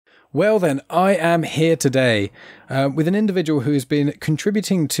Well then, I am here today with an individual who's been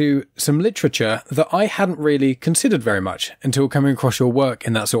contributing to some literature that I hadn't really considered very much until coming across your work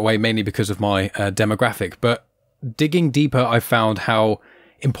in that sort of way, mainly because of my demographic. But digging deeper, I found how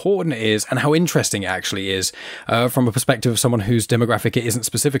important it is and how interesting it actually is from a perspective of someone whose demographic it isn't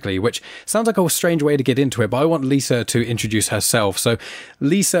specifically, which sounds like a strange way to get into it, but I want Lisa to introduce herself. So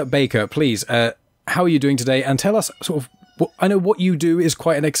Lisa Baker, please, how are you doing today? And tell us sort of, I know what you do is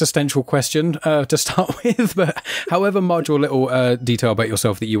quite an existential question to start with, but however much or little detail about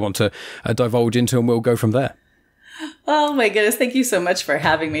yourself that you want to divulge into, and we'll go from there. Oh my goodness. Thank you so much for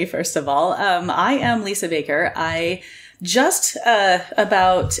having me, first of all. I am Lisa Baker. I just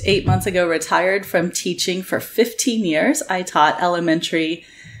about 8 months ago retired from teaching for 15 years. I taught elementary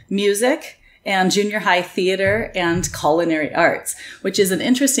music and junior high theater and culinary arts, which is an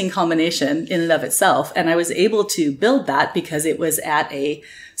interesting combination in and of itself. And I was able to build that because it was at a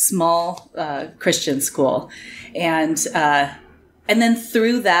small Christian school. And then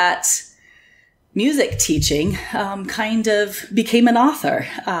through that music teaching, kind of became an author.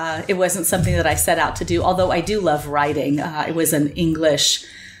 It wasn't something that I set out to do, although I do love writing. It was an English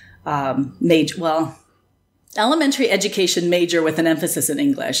elementary education major with an emphasis in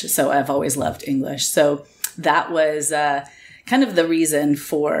English. So I've always loved English. So that was kind of the reason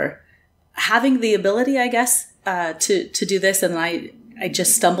for having the ability, I guess, to do this. And I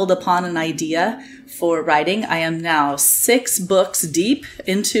just stumbled upon an idea for writing. I am now 6 books deep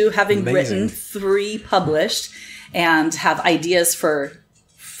into having written 3 published and have ideas for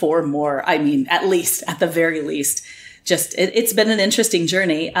 4 more. I mean, at the very least. Just, it's been an interesting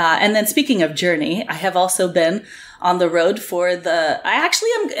journey. And then speaking of journey, I have also been on the road I actually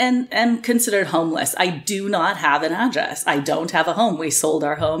am considered homeless. I do not have an address. I don't have a home. We sold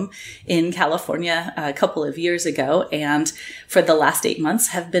our home in California a couple of years ago. And for the last 8 months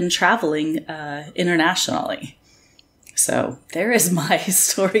have been traveling internationally. So there is my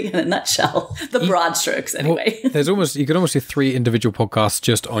story in a nutshell, the broad strokes anyway. Well, you could almost do 3 individual podcasts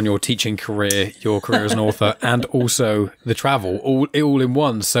just on your teaching career, your career as an author, and also the travel, all in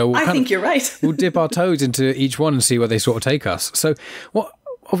one. So I think you're right. We'll dip our toes into each one and see where they sort of take us. So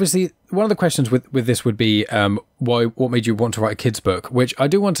obviously, one of the questions with this would be what made you want to write a kid's book, which I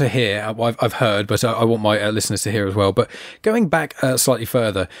do want to hear. I've heard, but I want my listeners to hear as well. But going back slightly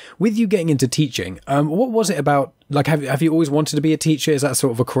further, with you getting into teaching, what was it about? Like, have you always wanted to be a teacher? Is that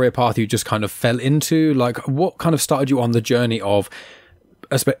sort of a career path you just kind of fell into? Like, what kind of started you on the journey of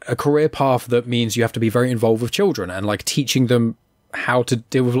a career path that means you have to be very involved with children and like teaching them how to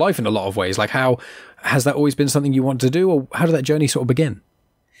deal with life in a lot of ways? Like, how has that always been something you wanted to do, or how did that journey sort of begin?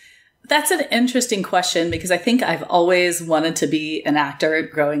 That's an interesting question because I think I've always wanted to be an actor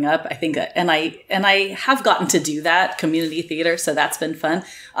growing up. I think, and I have gotten to do that, community theater, so that's been fun.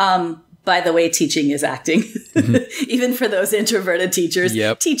 By the way, teaching is acting. Mm-hmm. Even for those introverted teachers,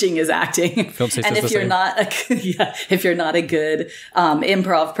 Teaching is acting. And if you're not a good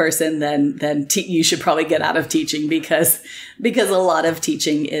improv person, then you should probably get out of teaching because a lot of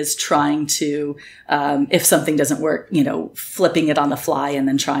teaching is trying to, if something doesn't work, flipping it on the fly and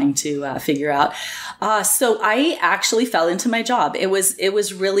then trying to figure out. So I actually fell into my job. It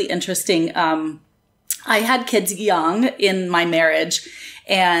was really interesting. I had kids young in my marriage,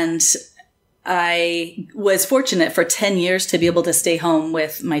 and I was fortunate for 10 years to be able to stay home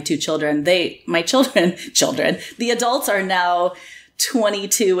with my 2 children. The adults are now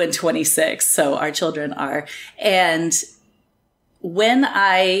 22 and 26. So our children are. And when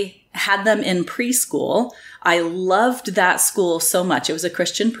I had them in preschool, I loved that school so much. It was a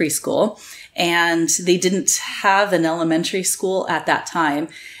Christian preschool, and they didn't have an elementary school at that time.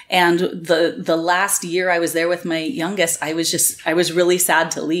 And the last year I was there with my youngest, I was really sad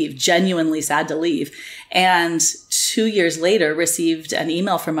to leave, genuinely sad to leave. And 2 years later, received an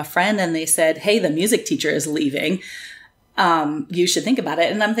email from a friend, and they said, "Hey, the music teacher is leaving. You should think about it."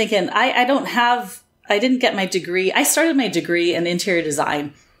 And I'm thinking, I didn't get my degree. I started my degree in interior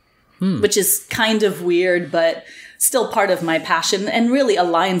design, which is kind of weird, but still part of my passion and really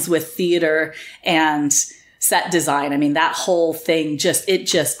aligns with theater and set design. I mean, that whole thing just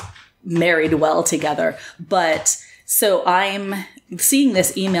married well together. But so I'm seeing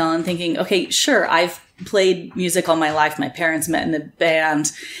this email and thinking, okay, sure, I've played music all my life. My parents met in the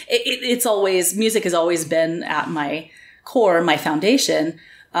band. Music has always been at my core, my foundation.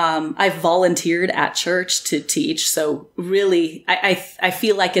 I've volunteered at church to teach. So really, I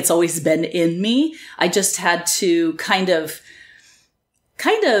feel like it's always been in me. I just had to kind of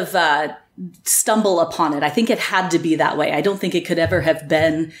stumble upon it. I think it had to be that way. I don't think it could ever have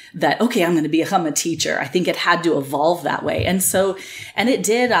been that, okay, I'm going to become a teacher. I think it had to evolve that way. And so, and it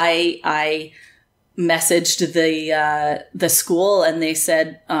did. I messaged the school, and they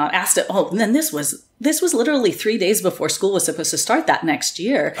said, asked it. Oh, and then this was literally 3 days before school was supposed to start that next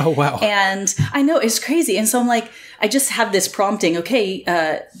year. Oh, wow. And I know, it's crazy. And so I'm like, I just had this prompting,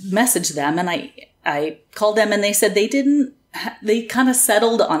 okay, message them. And I called them, and they said they kind of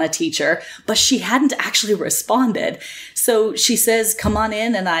settled on a teacher, but she hadn't actually responded. So she says, come on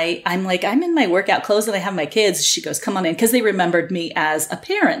in. And I'm like, I'm in my workout clothes and I have my kids. She goes, come on in. Cause they remembered me as a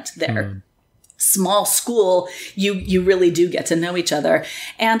parent there. Small school, you really do get to know each other.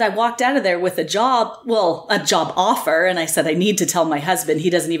 And I walked out of there with a job offer. And I said, I need to tell my husband. He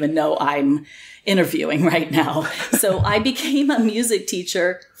doesn't even know I'm interviewing right now. So I became a music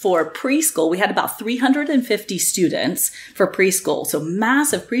teacher for preschool. We had about 350 students for preschool. So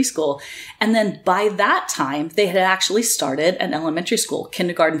massive preschool. And then by that time, they had actually started an elementary school,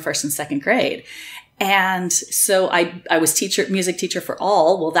 kindergarten, first and second grade. And so I was music teacher for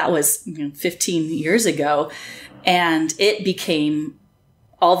all. Well, that was 15 years ago. And it became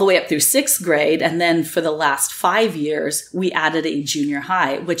all the way up through sixth grade. And then for the last 5 years, we added a junior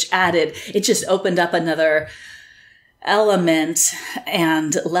high, it just opened up another element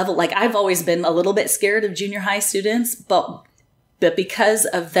and level. Like, I've always been a little bit scared of junior high students, but because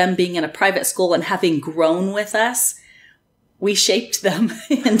of them being in a private school and having grown with us, we shaped them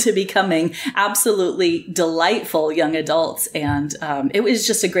into becoming absolutely delightful young adults. And it was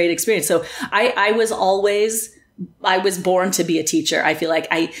just a great experience. So I was born to be a teacher. I feel like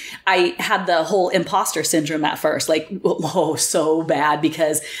I had the whole imposter syndrome at first, like, oh, so bad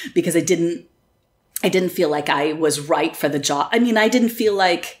because I didn't feel like I was right for the job. I mean, I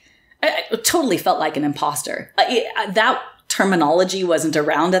totally felt like an imposter. That terminology wasn't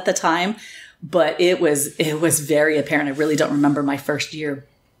around at the time, but it was very apparent. I really don't remember my first year,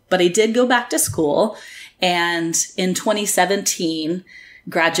 but I did go back to school, and in 2017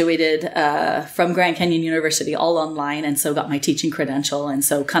 graduated from Grand Canyon University all online, and so got my teaching credential, and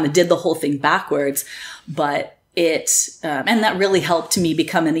so kind of did the whole thing backwards. But and that really helped me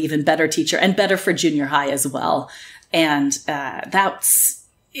become an even better teacher, and better for junior high as well. And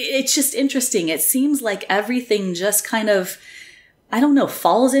it's just interesting. It seems like everything just kind of, I don't know,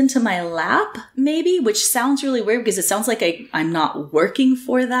 falls into my lap maybe, which sounds really weird because it sounds like I'm not working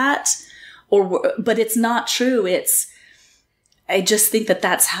for that, but it's not true. I just think that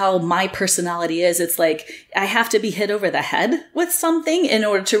that's how my personality is. It's like I have to be hit over the head with something in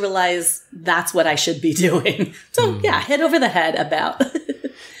order to realize that's what I should be doing. So yeah, hit over the head about.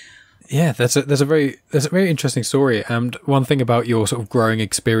 Yeah, that's a very interesting story. And one thing about your sort of growing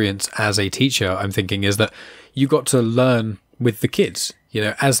experience as a teacher, I'm thinking, is that you got to learn with the kids,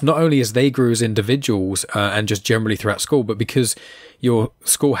 as not only as they grew as individuals and just generally throughout school, but because your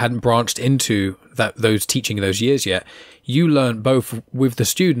school hadn't branched into those teaching those years yet, you learned both with the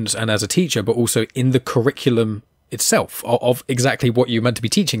students and as a teacher, but also in the curriculum itself of exactly what you meant to be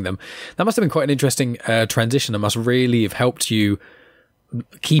teaching them. That must have been quite an interesting transition. That must really have helped you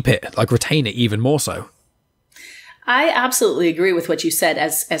keep it, like retain it even more so. I absolutely agree with what you said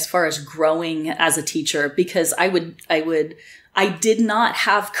as far as growing as a teacher, because I did not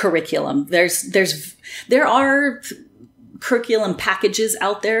have curriculum. There are curriculum packages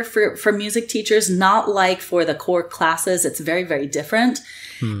out there for music teachers, not like for the core classes. It's very, very different.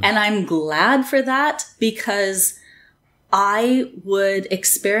 And I'm glad for that, because I would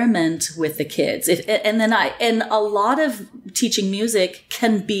experiment with the kids. And a lot of teaching music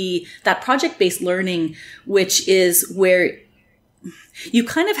can be that project-based learning, which is where you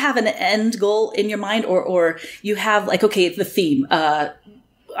kind of have an end goal in your mind, or you have like, okay, the theme, I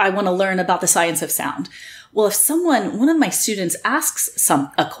want to learn about the science of sound. Well, if one of my students asks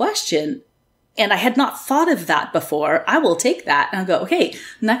a question, and I had not thought of that before, I will take that and I'll go, okay,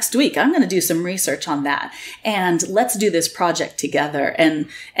 next week I'm going to do some research on that, and let's do this project together. And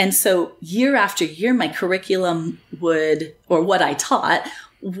so year after year, my curriculum or what I taught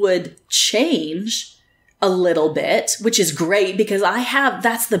would change a little bit, which is great, because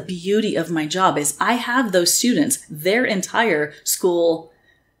that's the beauty of my job, is I have those students, their entire school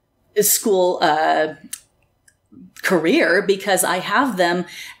career, because I have them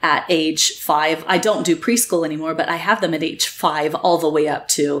at age 5. I don't do preschool anymore, but I have them at age 5 all the way up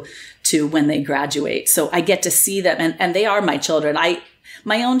to when they graduate. So I get to see them, and they are my children.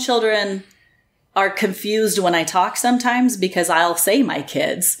 My own children are confused when I talk sometimes, because I'll say my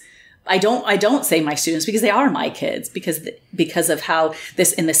kids. I don't say my students, because they are my kids, because of how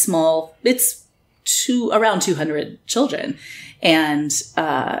in this small, it's around 200 children. And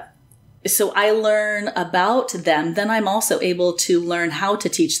so I learn about them. Then I'm also able to learn how to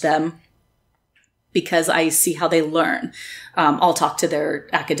teach them because I see how they learn. I'll talk to their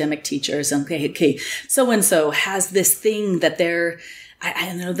academic teachers and okay, so-and-so has this thing that I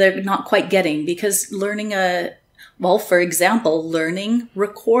don't know, they're not quite getting, because learning for example, learning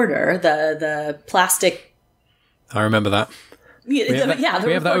recorder, the plastic. I remember that. We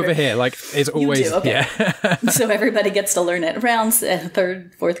have that over here. Like, it's always, okay. Yeah. So everybody gets to learn it around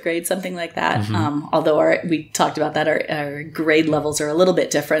third, fourth grade, something like that. Although we talked about that, our grade levels are a little bit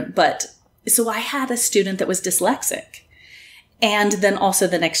different. But so I had a student that was dyslexic. And then also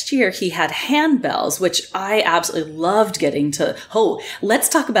the next year he had handbells, which I absolutely loved getting to. Oh, let's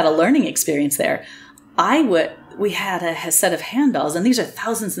talk about a learning experience there. We had a set of handbells, and these are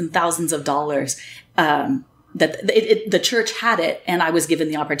thousands and thousands of dollars. The church had it, and I was given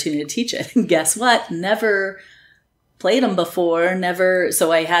the opportunity to teach it. And guess what? Never played them before. Never.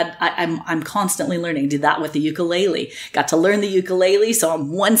 So I'm constantly learning. Did that with the ukulele. Got to learn the ukulele. So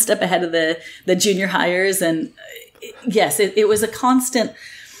I'm one step ahead of the junior hires. And yes, it was a constant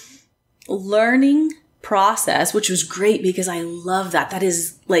learning process, which was great because I love that. That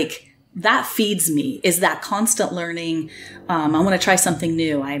is like, that feeds me, is that constant learning. I want to try something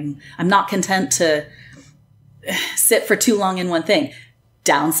new. I'm not content to sit for too long in one thing.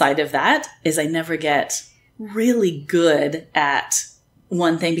 Downside of that is I never get really good at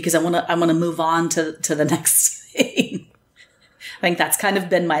one thing because I want to move on to the next thing. I think that's kind of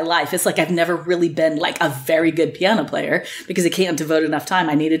been my life. It's like I've never really been like a very good piano player because I can't devote enough time.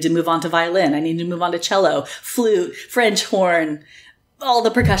 I needed to move on to violin. I needed to move on to cello, flute, French horn, all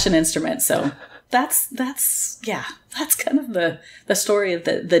the percussion instruments. So that's kind of the story of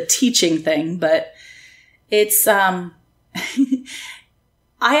the teaching thing. But it's, I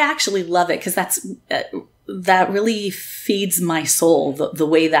actually love it because that really feeds my soul, the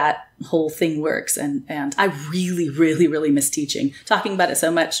way that whole thing works. And I really, really, really miss teaching. Talking about it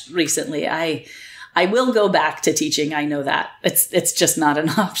so much recently, I will go back to teaching. I know that it's just not an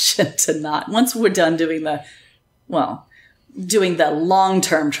option to not. Once we're done doing doing the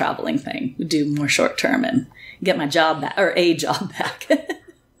long-term traveling thing, do more short-term and get my job back, or a job back.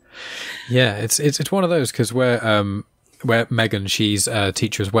 Yeah, it's one of those, because where Megan, she's a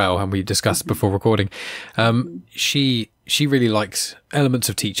teacher as well, and we discussed before recording. She really likes elements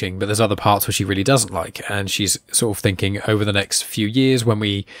of teaching, but there's other parts where she really doesn't like, and she's sort of thinking over the next few years when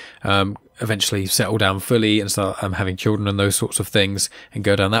we eventually settle down fully and start having children and those sorts of things and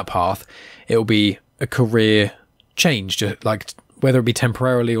go down that path, it'll be a career change, just like whether it be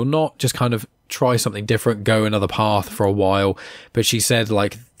temporarily or not, just kind of try something different, go another path for a while. But she said,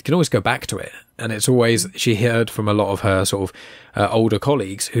 like, you can always go back to it. And it's always, she heard from a lot of her sort of older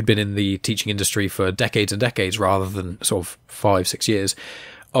colleagues who'd been in the teaching industry for decades and decades rather than sort of 5-6 years,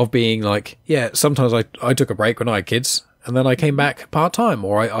 of being like, yeah, sometimes I took a break when I had kids and then I came back part-time,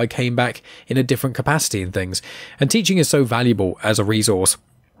 or I came back in a different capacity and things. And teaching is so valuable as a resource.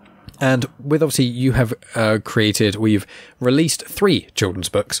 And with, obviously, you have you've released 3 children's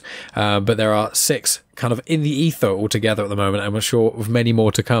books, but there are 6 kind of in the ether altogether at the moment, and we're sure of many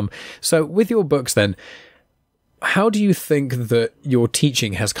more to come. So with your books then, how do you think that your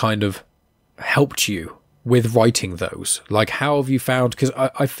teaching has kind of helped you with writing those? Like, how have you found, because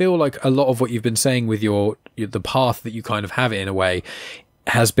I feel like a lot of what you've been saying with the path that you kind of have it in a way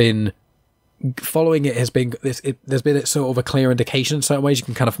has been, following it has been there's been sort of a clear indication in certain ways. You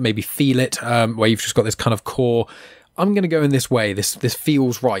can kind of maybe feel it, where you've just got this kind of core, I'm going to go in this way, this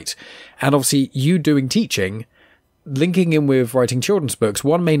feels right. And obviously you doing teaching, linking in with writing children's books,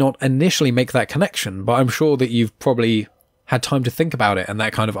 one may not initially make that connection, but I'm sure that you've probably had time to think about it and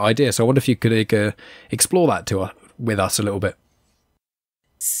that kind of idea. So I wonder if you could explore that with us a little bit.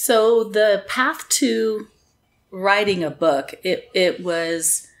 So the path to writing a book, it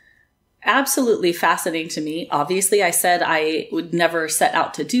was absolutely fascinating to me. Obviously, I said I would never set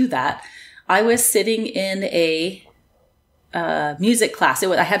out to do that. I was sitting in a music class.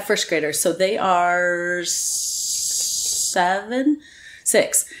 I had first graders, so they are 6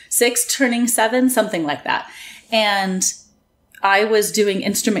 turning 7, something like that. And I was doing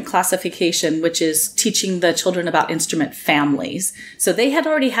instrument classification, which is teaching the children about instrument families. So they had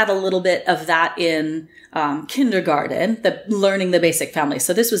already had a little bit of that in kindergarten, learning the basic families.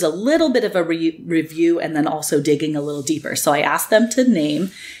 So this was a little bit of a review and then also digging a little deeper. So I asked them to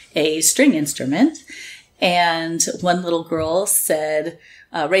name a string instrument. And one little girl said,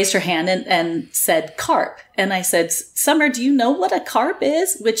 raised her hand and said carp. And I said, Summer, do you know what a carp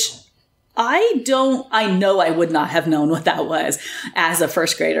is? Which I know I would not have known what that was as a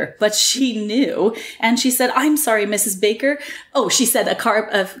first grader, but she knew. And she said, I'm sorry, Mrs. Baker. Oh, she said a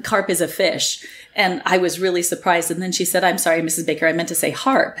carp is a fish. And I was really surprised. And then she said, I'm sorry, Mrs. Baker, I meant to say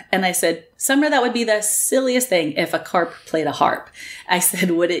harp. And I said, Summer, that would be the silliest thing if a carp played a harp. I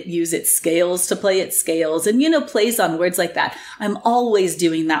said, would it use its scales to play its scales? And, plays on words like that. I'm always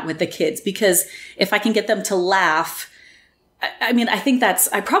doing that with the kids because if I can get them to laugh, I think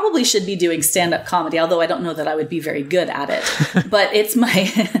I probably should be doing stand-up comedy, although I don't know that I would be very good at it. But it's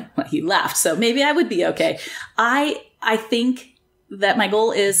well, he laughed, so maybe I would be okay. I think that my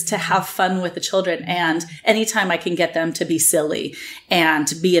goal is to have fun with the children, and anytime I can get them to be silly and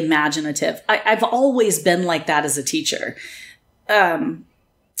to be imaginative. I've always been like that as a teacher. And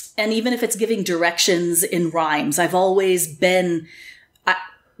even if it's giving directions in rhymes, I've always been...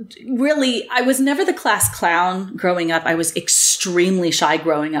 Really, I was never the class clown growing up. I was extremely shy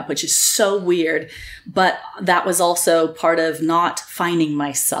growing up, which is so weird. But that was also part of not finding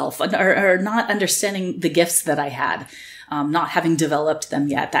myself or not understanding the gifts that I had, not having developed them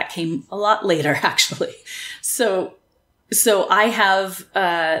yet. That came a lot later, actually. So I have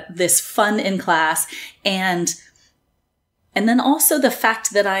this fun in class, and then also the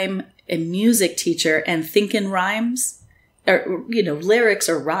fact that I'm a music teacher and think in rhymes. Or, lyrics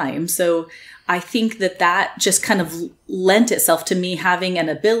or rhymes. So I think that just kind of lent itself to me having an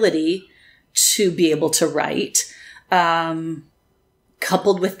ability to be able to write, coupled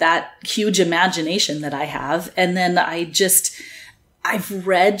with that huge imagination that I have. And then I've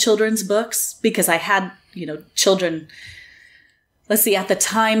read children's books because I had, children. Let's see, at the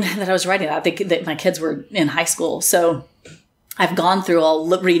time that I was writing that, my kids were in high school. So I've gone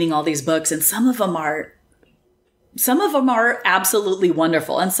through reading all these books, and some of them are absolutely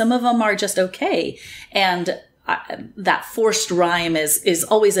wonderful, and some of them are just okay. And that forced rhyme is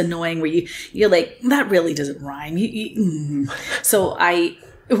always annoying, where you're like, that really doesn't rhyme. So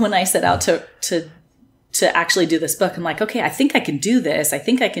when I set out to actually do this book, I'm like, okay, I think I can do this. I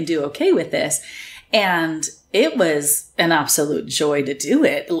think I can do okay with this. And it was an absolute joy to do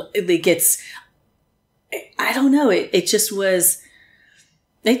it. I don't know. It just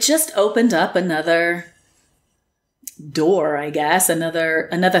opened up another door, I guess, another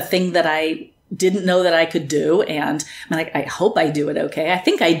thing that I didn't know that I could do. And I'm like, I hope I do it okay. I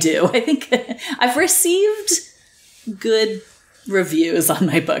think I do. I think I've received good reviews on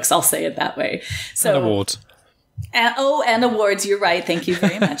my books. I'll say it that way. So, and awards. And awards. You're right. Thank you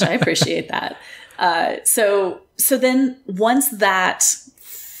very much. I appreciate that. So then once that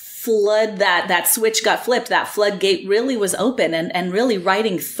that switch got flipped, that floodgate really was open, and really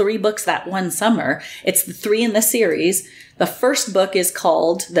writing 3 books that one summer. It's the 3 in the series. The first book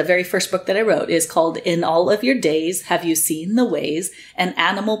the very first book that I wrote is called In All of Your Days, Have You Seen the Ways An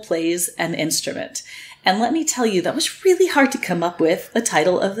Animal Plays an Instrument? And let me tell you, that was really hard to come up with the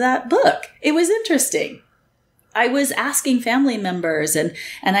title of that book. It was interesting. I was asking family members, and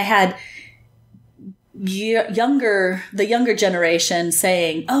I had the younger generation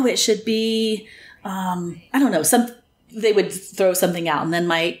saying, oh, it should be, I don't know, they would throw something out. And then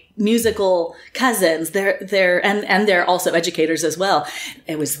my musical cousins, they're also educators as well.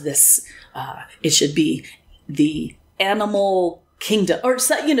 It was this, it should be the Animal Kingdom or,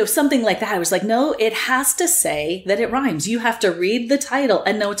 something like that. I was like, no, it has to say that it rhymes. You have to read the title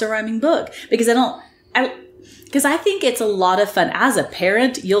and know it's a rhyming book, because because I think it's a lot of fun. As a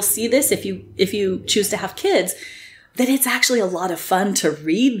parent, you'll see this if you choose to have kids, that it's actually a lot of fun to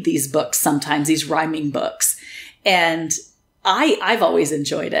read these books sometimes, these rhyming books. And I've always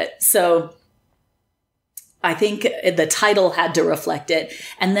enjoyed it. So I think the title had to reflect it.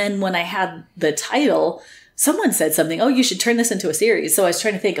 And then when I had the title, someone said something, oh, you should turn this into a series. So I was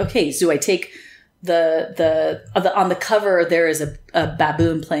trying to think, okay, do I take on the cover, there is a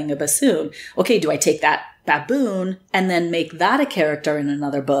baboon playing a bassoon. Okay, do I take that baboon and then make that a character in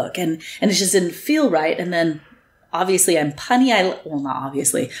another book? And it just didn't feel right. And then obviously I'm punny. Not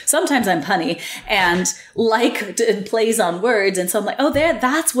obviously. Sometimes I'm punny and plays on words. And so I'm like, oh,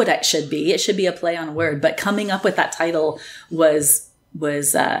 that's what it should be. It should be a play on a word. But coming up with that title was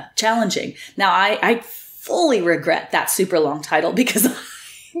challenging. Now I fully regret that super long title, because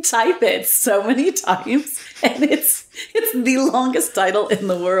type it so many times, and it's the longest title in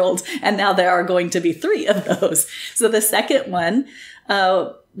the world. And now there are going to be 3 of those. So the second one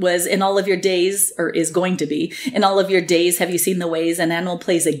was In All of Your Days, or is going to be In All of Your Days, Have You Seen the Ways An Animal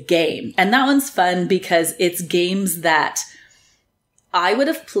Plays a Game? And that one's fun because it's games that I would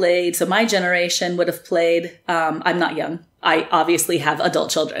have played. So my generation would have played. I'm not young. I obviously have adult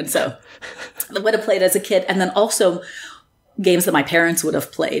children, so I would have played as a kid. And then also games that my parents would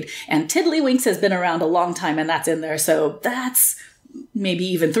have played. And Tiddlywinks has been around a long time, and that's in there. So that's maybe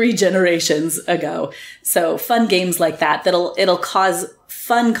even 3 generations ago. So fun games like that, it'll cause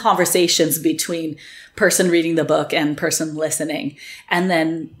fun conversations between person reading the book and person listening. And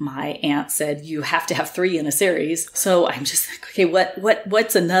then my aunt said, you have to have 3 in a series. So I'm just like, okay,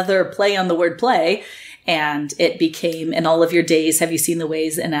 what's another play on the word play? And it became, in all of your days, have you seen the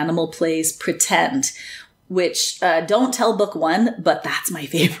ways an animal plays pretend? Which don't tell book 1, but that's my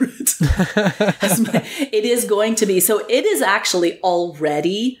favorite. It is going to be. So it is actually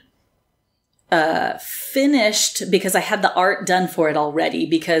already finished because I had the art done for it already,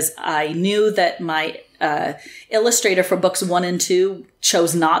 because I knew that my illustrator for books 1 and 2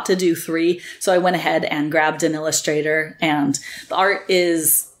 chose not to do 3. So I went ahead and grabbed an illustrator, and the art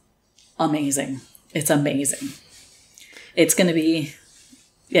is amazing. It's amazing. It's going to be...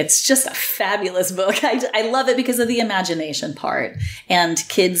 It's just a fabulous book. I love it because of the imagination part. And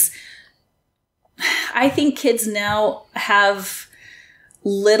kids, I think kids now have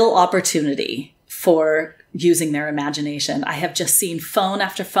little opportunity for using their imagination. I have just seen phone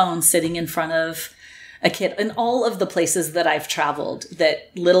after phone sitting in front of a kid in all of the places that I've traveled,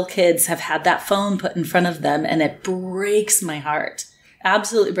 that little kids have had that phone put in front of them, and it breaks my heart.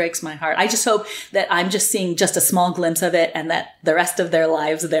 Absolutely breaks my heart. I just hope that I'm just seeing just a small glimpse of it, and that the rest of their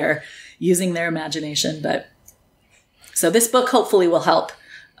lives they're using their imagination. But so this book hopefully will help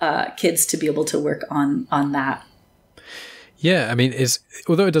kids to be able to work on that. Yeah, I mean,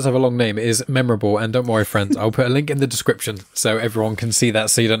 although it does have a long name, it is memorable. And don't worry, friends, I'll put a link in the description so everyone can see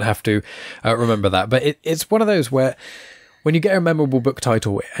that, so you don't have to remember that. But it's one of those where when you get a memorable book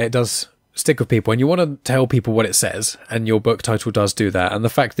title, it does stick with people, and you want to tell people what it says, and your book title does do that. And the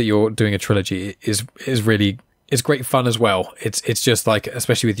fact that you're doing a trilogy is really, it's great fun as well. It's just like,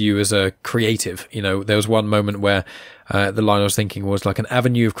 especially with you as a creative, there was one moment where the line I was thinking was like an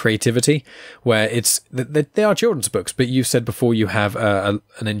avenue of creativity, where they are children's books, but you said before you have an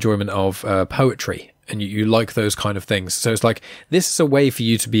enjoyment of poetry, and you like those kind of things. So it's like, this is a way for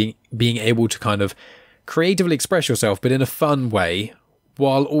you to being able to kind of creatively express yourself, but in a fun way,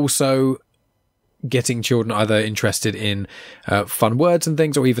 while also getting children either interested in fun words and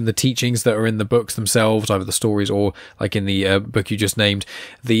things, or even the teachings that are in the books themselves, either the stories or, like in the book you just named,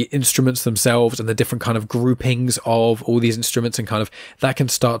 the instruments themselves and the different kind of groupings of all these instruments, and kind of that can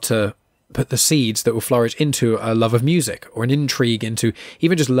start to put the seeds that will flourish into a love of music, or an intrigue into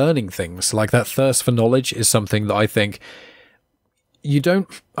even just learning things. Like that thirst for knowledge is something that I think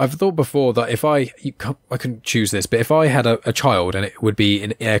I've thought before that if I couldn't choose this, but if I had a child, and it would be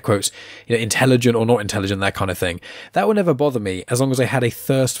in air quotes, intelligent or not intelligent, that kind of thing, that would never bother me, as long as I had a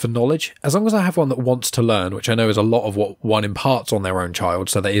thirst for knowledge. As long as I have one that wants to learn, which I know is a lot of what one imparts on their own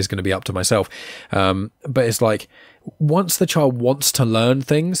child, so that is going to be up to myself. But it's like, once the child wants to learn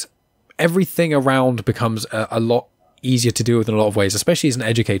things, everything around becomes a lot easier to deal with in a lot of ways, especially as an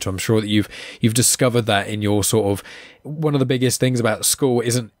educator. I'm sure that you've discovered that in your sort of, one of the biggest things about school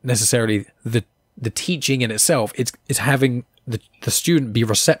isn't necessarily the teaching in itself, it's having the student be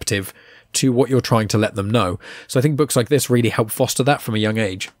receptive to what you're trying to let them know. So I think books like this really help foster that from a young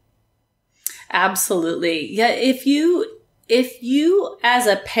age. Absolutely. Yeah, if you as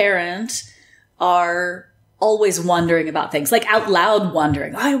a parent are always wondering about things, like out loud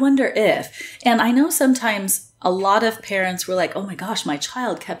wondering, I wonder if, and I know sometimes a lot of parents were like, oh my gosh, my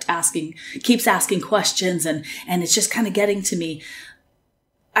child keeps asking questions, and it's just kind of getting to me.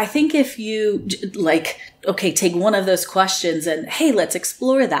 I think if you take one of those questions and, hey, let's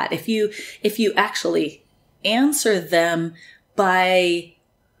explore that. If you actually answer them by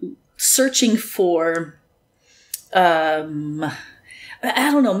searching for, I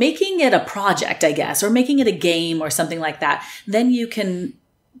don't know, making it a project, I guess, or making it a game or something like that, then you can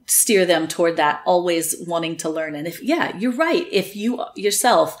steer them toward that, always wanting to learn. And you're right. If you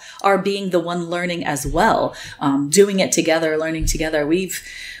yourself are being the one learning as well, doing it together, learning together, we've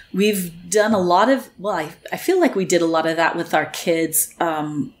done a lot of, I feel like we did a lot of that with our kids,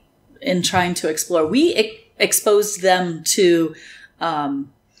 in trying to explore. We exposed them to, I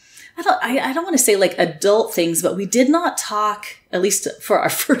don't want to say like adult things, but we did not talk, at least for our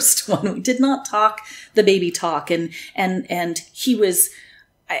first one, we did not talk the baby talk. And he was,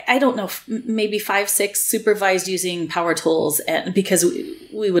 I don't know, maybe 5, 6, supervised using power tools, and because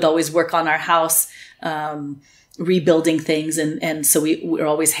we would always work on our house, rebuilding things. And so we were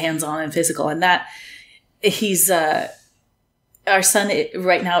always hands-on and physical, and that he's, our son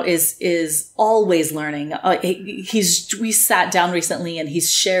right now is always learning. We sat down recently and he's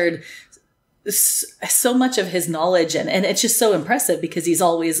shared so much of his knowledge, and it's just so impressive because he's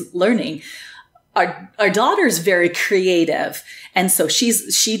always learning. our daughter's very creative. And so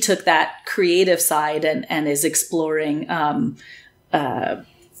she took that creative side and is exploring,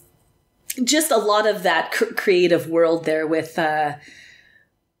 just a lot of that creative world there with,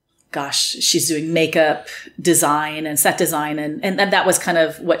 she's doing makeup design and set design. And that was kind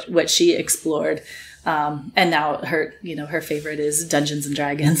of what she explored. And now her favorite is Dungeons and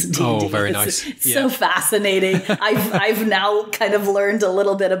Dragons. D&D. Oh, very nice. It's so fascinating. I've now kind of learned a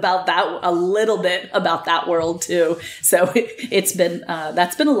little bit about that world too. So it's been,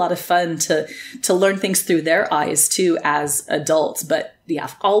 that's been a lot of fun to learn things through their eyes too, as adults. But yeah,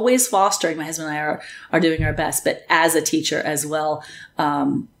 always fostering. My husband and I are doing our best, but as a teacher as well.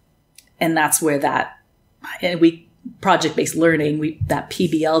 And that's where project-based learning, that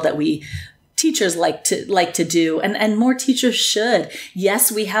PBL that we teachers like to do, and more teachers should.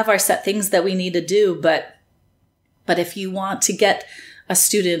 Yes, we have our set things that we need to do, but if you want to get a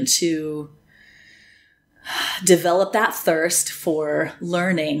student to develop that thirst for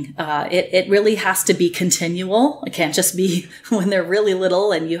learning, it really has to be continual. It can't just be when they're really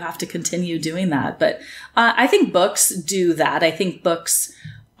little and you have to continue doing that. But I think books do that. I think books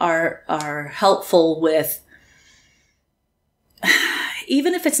are helpful with,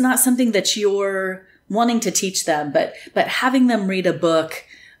 even if it's not something that you're wanting to teach them, but having them read a book,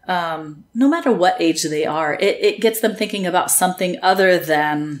 no matter what age they are, it gets them thinking about something other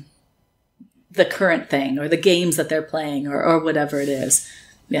than the current thing or the games that they're playing or whatever it is.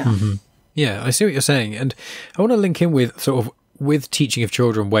 Yeah. Mm-hmm. Yeah, I see what you're saying. And I want to link in with sort of with teaching of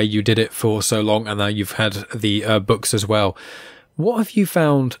children, where you did it for so long and now you've had the books as well. What have you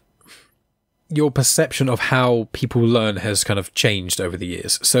found your perception of how people learn has kind of changed over the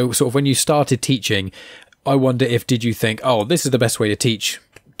years? So sort of when you started teaching, I wonder did you think, oh, this is the best way to teach,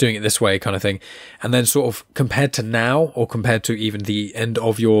 doing it this way kind of thing? And then sort of compared to now, or compared to even the end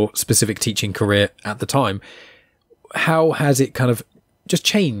of your specific teaching career at the time, how has it kind of just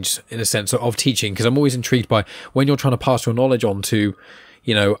changed in a sense of teaching? Because I'm always intrigued by when you're trying to pass your knowledge on to,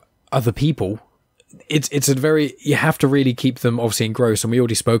 other people, you have to really keep them obviously engrossed. And we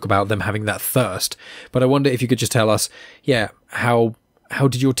already spoke about them having that thirst, but I wonder if you could just tell us, how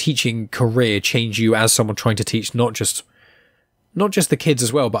did your teaching career change you as someone trying to teach, not just the kids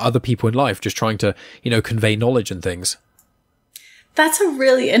as well, but other people in life, just trying to, convey knowledge and things? That's a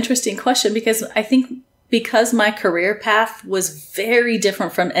really interesting question, because I think because my career path was very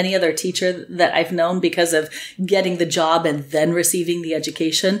different from any other teacher that I've known because of getting the job and then receiving the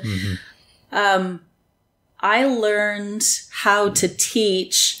education. Mm-hmm. I learned how to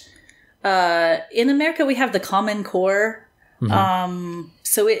teach. In America, we have the Common Core. Mm-hmm.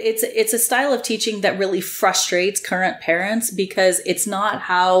 So it's a style of teaching that really frustrates current parents because it's not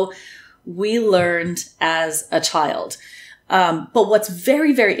how we learned as a child. But what's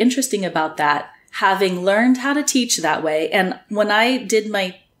very, very interesting about that, having learned how to teach that way, and when I did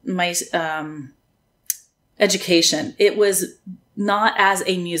my education, it was not as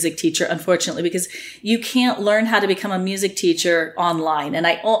a music teacher, unfortunately, because you can't learn how to become a music teacher online. And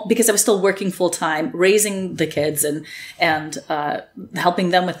because I was still working full time, raising the kids and helping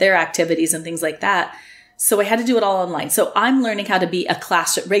them with their activities and things like that. So I had to do it all online. So I'm learning how to be a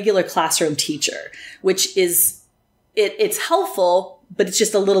regular classroom teacher, which is, it's helpful, but it's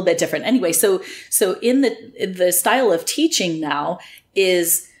just a little bit different. Anyway, so in the style of teaching now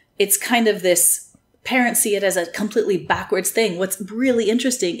it's kind of this, parents see it as a completely backwards thing. What's really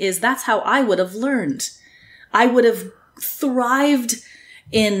interesting is that's how I would have learned. I would have thrived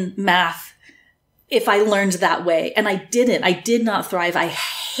in math if I learned that way. And I didn't. I did not thrive. I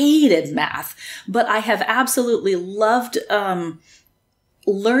hated math, but I have absolutely loved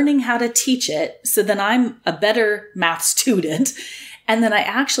learning how to teach it. So then I'm a better math student. And then I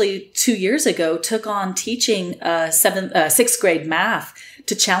actually 2 years ago took on teaching sixth grade math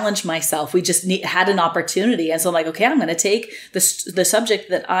to challenge myself. We just had an opportunity. And so I'm like, okay, I'm going to take the subject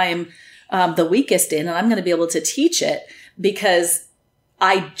that I'm the weakest in, and I'm going to be able to teach it because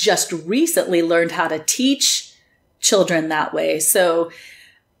I just recently learned how to teach children that way. So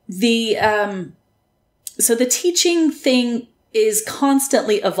the teaching thing is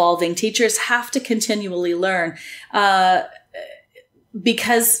constantly evolving. Teachers have to continually learn.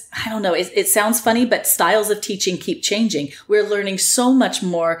 Because, I don't know, it sounds funny, but styles of teaching keep changing. We're learning so much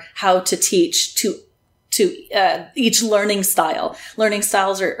more how to teach to each learning style. Learning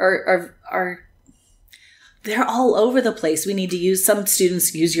styles are they're all over the place. We need to some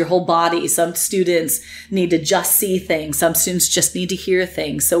students use your whole body. Some students need to just see things. Some students just need to hear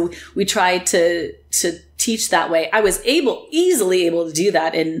things. So we try to teach that way. I was easily able to do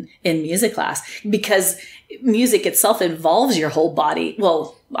that in music class because music itself involves your whole body.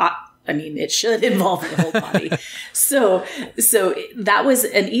 Well, I mean, it should involve the whole body. So that was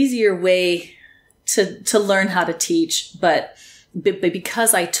an easier way to learn how to teach. But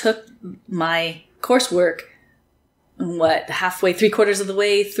because I took my coursework, halfway, 3/4 of the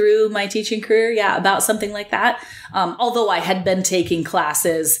way through my teaching career. Yeah, about something like that. Although I had been taking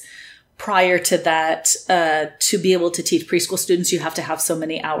classes prior to that, to be able to teach preschool students, you have to have so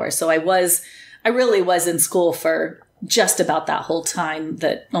many hours. So I really was in school for just about that whole time,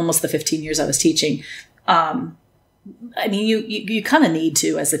 that almost the 15 years I was teaching. I mean, you kind of need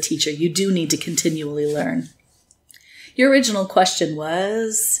to, as a teacher, you do need to continually learn. Your original question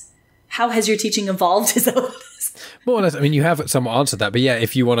was, how has your teaching evolved? Is that what it is? More or less, I mean, you have somewhat answered that, but yeah,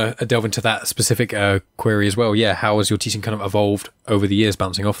 if you want to delve into that specific query as well, yeah, how has your teaching kind of evolved over the years,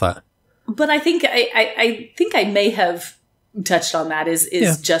 bouncing off that? But I think I may have touched on that.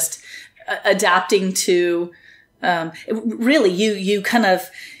 Is just adapting to really you kind of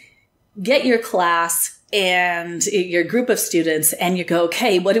get your class and your group of students, and you go,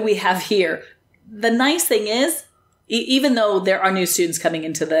 okay, what do we have here? The nice thing is, even though there are new students coming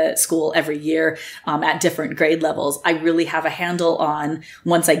into the school every year at different grade levels, I really have a handle on,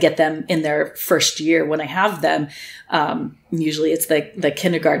 once I get them in their first year, when I have them, usually it's the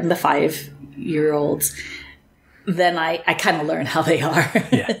kindergarten, the 5-year-olds, then I kind of learn how they are.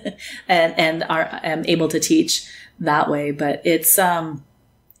 Yeah. and am able to teach that way. But it's,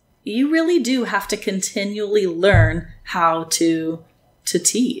 you really do have to continually learn how to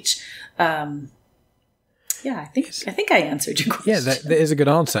teach. Yeah, I think I answered your question. Yeah, that is a good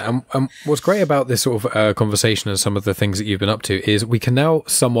answer. And what's great about this sort of conversation and some of the things that you've been up to is we can now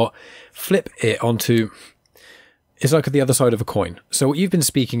somewhat flip it onto, it's like the other side of a coin. So what you've been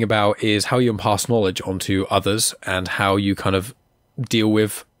speaking about is how you impart knowledge onto others and how you kind of deal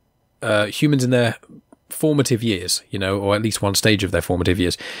with humans in their formative years, or at least one stage of their formative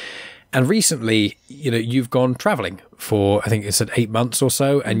years. And recently, you've gone traveling for, I think it's 8 months or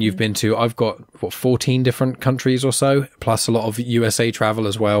so, and you've been to, I've got, 14 different countries or so, plus a lot of USA travel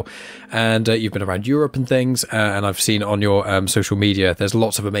as well. And you've been around Europe and things, and I've seen on your social media, there's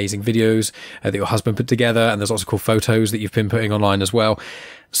lots of amazing videos that your husband put together, and there's lots of cool photos that you've been putting online as well.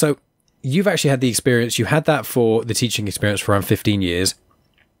 So you've actually had the experience, you had that for the teaching experience for around 15 years,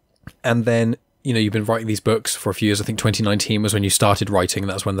 and then you've been writing these books for a few years. I think 2019 was when you started writing.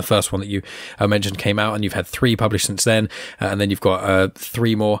 That's when the first one that you mentioned came out, and you've had 3 published since then. And then you've got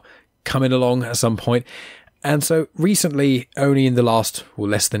 3 more coming along at some point. And so recently, only in the last,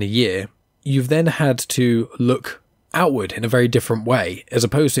 less than a year, you've then had to look outward in a very different way. As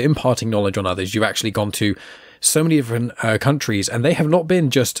opposed to imparting knowledge on others, you've actually gone to so many different countries, and they have not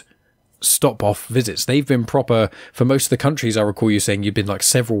been just stop-off visits. They've been proper, for most of the countries. I recall you saying you've been like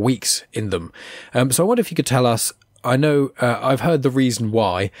several weeks in them. So I wonder if you could tell us, I know I've heard the reason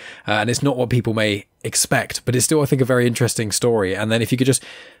why, and it's not what people may expect, but it's still, I think, a very interesting story. And then if you could just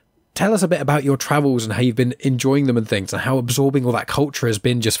tell us a bit about your travels and how you've been enjoying them and things, and how absorbing all that culture has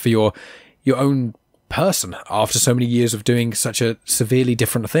been just for your own person after so many years of doing such a severely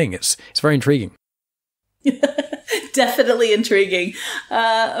different thing. It's very intriguing. Definitely intriguing.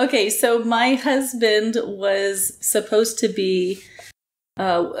 Okay, so my husband was supposed to be,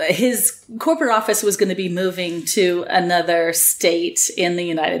 his corporate office was going to be moving to another state in the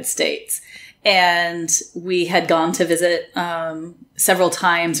United States. And we had gone to visit several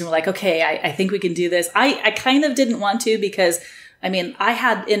times, and we're like, okay, I think we can do this. I kind of didn't want to, because I mean, I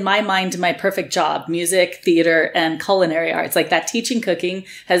had in my mind my perfect job: music, theater, and culinary arts. Like, that teaching cooking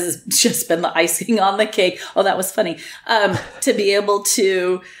has just been the icing on the cake. Oh, that was funny. To be able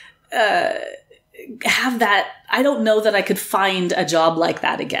to have that, I don't know that I could find a job like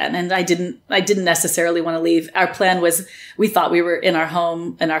that again. And I didn't necessarily want to leave. Our plan was, we thought we were in our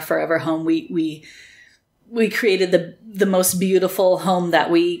home, in our forever home. We created the most beautiful home that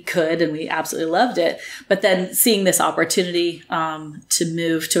we could, and we absolutely loved it. But then seeing this opportunity to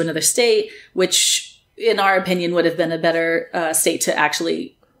move to another state, which in our opinion would have been a better state to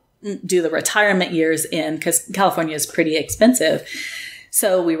actually do the retirement years in, because California is pretty expensive.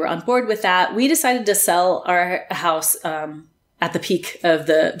 So we were on board with that. We decided to sell our house at the peak of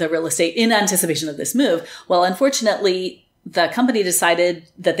the real estate in anticipation of this move. Well, unfortunately, the company decided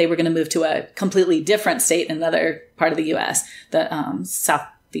that they were going to move to a completely different state in another part of the U.S., the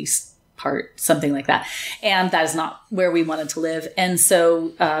southeast part, something like that. And that is not where we wanted to live. And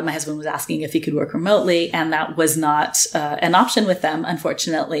so my husband was asking if he could work remotely, and that was not an option with them,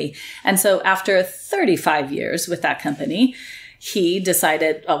 unfortunately. And so after 35 years with that company, he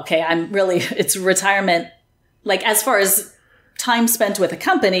decided, okay, it's retirement. Like, as far as time spent with a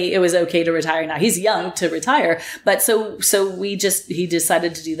company, it was okay to retire. Now he's young to retire, but so he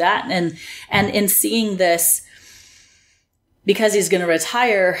decided to do that. And in seeing this, because he's going to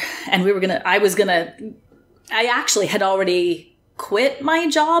retire and I actually had already quit my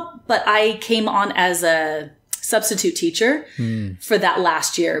job, but I came on as a substitute teacher for that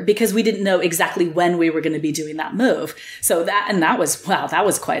last year because we didn't know exactly when we were going to be doing that move. So that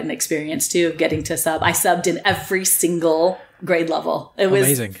was quite an experience too, getting to sub. I subbed in every single grade level. It was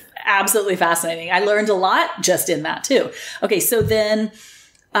amazing. Absolutely fascinating. I learned a lot just in that too. Okay. So then,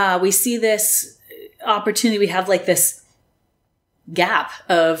 we see this opportunity. We have like this gap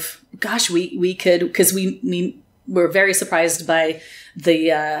of, gosh, we could, cause we were very surprised by the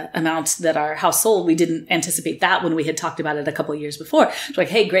amount that our house sold. We didn't anticipate that when we had talked about it a couple of years before. It's like,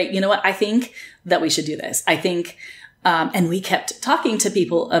 hey, great. You know what? I think that we should do this. I think, and we kept talking to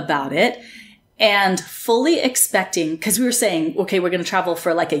people about it and fully expecting, because we were saying, okay, we're going to travel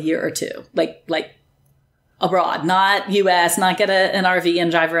for like a year or two, like abroad, not US, not get an RV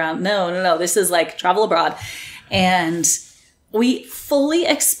and drive around. No. This is like travel abroad. And we fully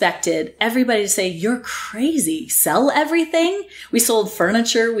expected everybody to say, you're crazy. Sell everything. We sold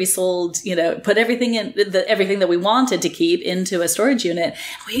furniture. We sold, put everything in everything that we wanted to keep into a storage unit.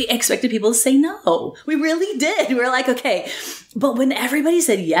 We expected people to say no. We really did. We were like, okay. But when everybody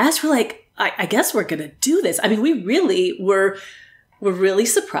said yes, we're like, I guess we're going to do this. I mean, we really were really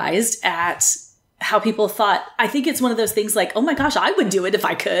surprised at how people thought. I think it's one of those things like, oh my gosh, I would do it if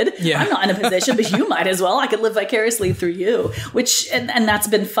I could. Yeah. I'm not in a position, but you might as well. I could live vicariously through you, and that's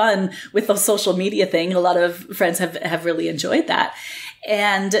been fun with the social media thing. A lot of friends have really enjoyed that.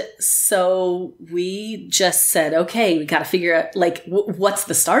 And so we just said, okay, we got to figure out like, what's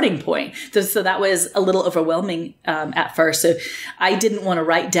the starting point? So that was a little overwhelming, at first. So I didn't want to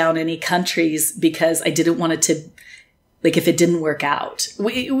write down any countries because I didn't want it to, like, if it didn't work out,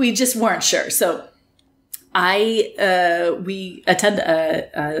 we just weren't sure. So we attend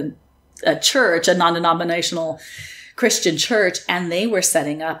a church, a non-denominational Christian church, and they were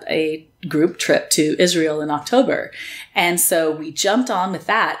setting up a group trip to Israel in October. And so we jumped on with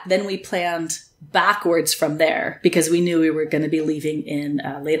that. Then we planned backwards from there because we knew we were going to be leaving in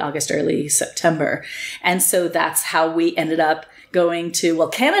late August, early September. And so that's how we ended up going to,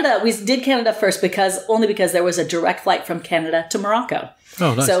 Canada. We did Canada first because there was a direct flight from Canada to Morocco.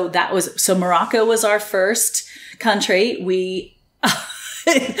 Oh, nice. So Morocco was our first country. We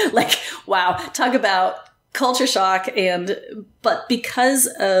wow, talk about culture shock. But because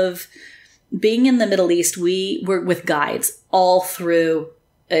of being in the Middle East, we were with guides all through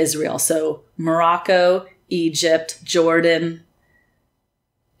Israel. So Morocco, Egypt, Jordan,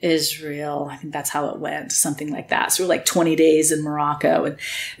 Israel. I think that's how it went, something like that. So we're like 20 days in Morocco. And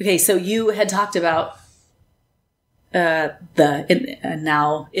okay, so you had talked about so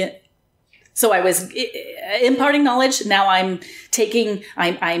I was imparting knowledge. Now I'm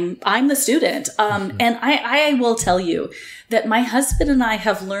the student. And I will tell you that my husband and I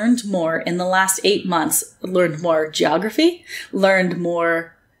have learned more in the last 8 months, learned more geography, learned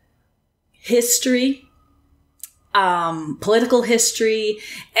more history, political history.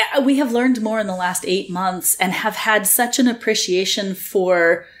 We have learned more in the last 8 months and have had such an appreciation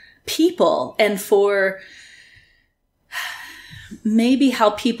for people and for maybe how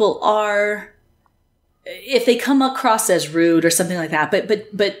people are, if they come across as rude or something like that,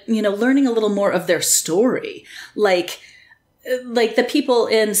 but learning a little more of their story, like the people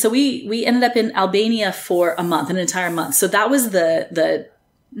so we ended up in Albania for a month, an entire month. So that was the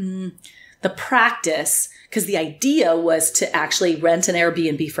practice, because the idea was to actually rent an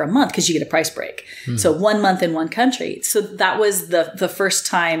Airbnb for a month because you get a price break. So 1 month in one country. So that was the first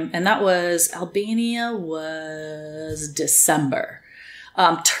time. And that was, Albania was December.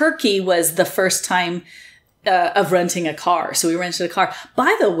 Turkey was the first time of renting a car. So we rented a car.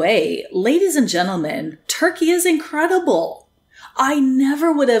 By the way, ladies and gentlemen, Turkey is incredible. I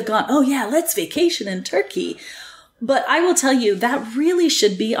never would have gone, oh yeah, let's vacation in Turkey. But I will tell you, that really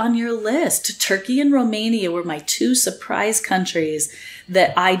should be on your list. Turkey and Romania were my two surprise countries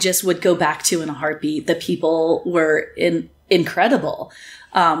that I just would go back to in a heartbeat. The people were incredible.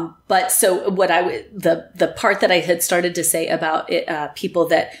 But so the part that I had started to say about it, people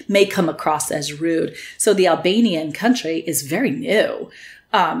that may come across as rude. So the Albanian country is very new.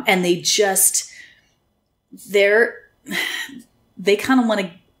 And they kind of want to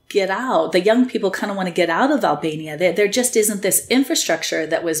get out. The young people kind of want to get out of Albania. There just isn't this infrastructure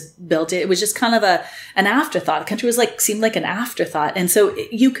that was built. It was just kind of an afterthought. The country seemed like an afterthought. And so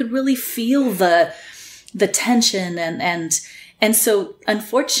you could really feel the tension and And so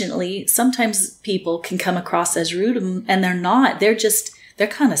unfortunately, sometimes people can come across as rude, and they're not. They're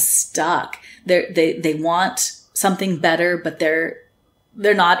kind of stuck. They want something better, but they're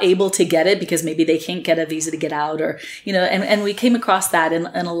not able to get it because maybe they can't get a visa to get out, or, and we came across that in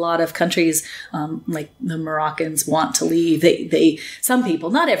a lot of countries. Like the Moroccans want to leave. Some people,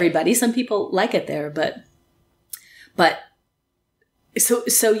 not everybody, some people like it there, but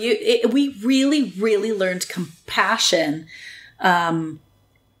we really, really learned compassion. And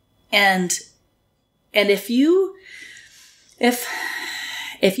if you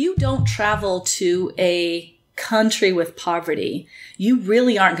don't travel to a country with poverty, you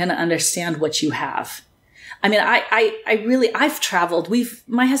really aren't going to understand what you have. I mean, I've traveled.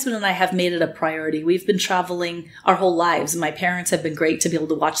 My husband and I have made it a priority. We've been traveling our whole lives. My parents have been great to be able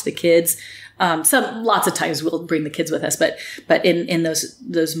to watch the kids. Lots of times we'll bring the kids with us, but in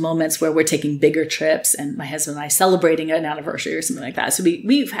those moments where we're taking bigger trips, and my husband and I celebrating an anniversary or something like that. So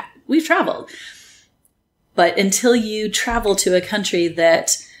we've traveled. But until you travel to a country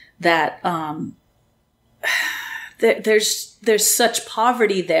that there's such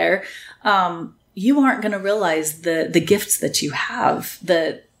poverty there, you aren't going to realize the gifts that you have.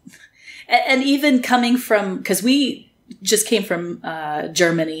 And even coming from, because we just came from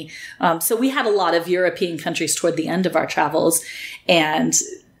Germany, so we had a lot of European countries toward the end of our travels, and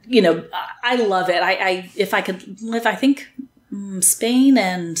I love it. If I could live, I think Spain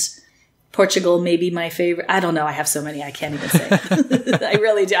and Portugal may be my favorite. I don't know. I have so many. I can't even say. I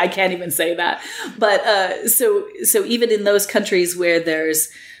really do. I can't even say that. But so even in those countries where there's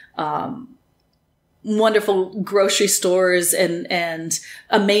wonderful grocery stores and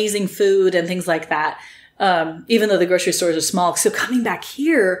amazing food and things like that, even though the grocery stores are small. So coming back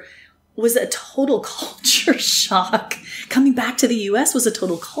here was a total culture shock. Coming back to the US was a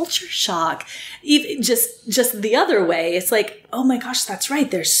total culture shock. Even just the other way. It's like, oh my gosh, that's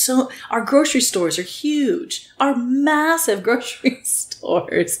right. Our grocery stores are huge. Our massive grocery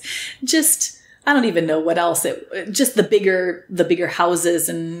stores. I don't even know what else. Just the bigger houses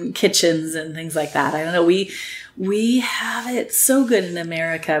and kitchens and things like that. I don't know. We have it so good in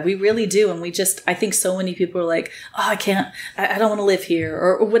America. We really do. And I think so many people are like, oh, I don't want to live here,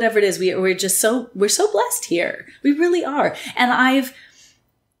 or whatever it is. We're so blessed here. We really are. And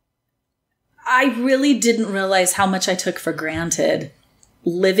I really didn't realize how much I took for granted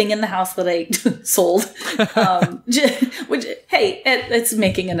living in the house that I sold, which, hey, it's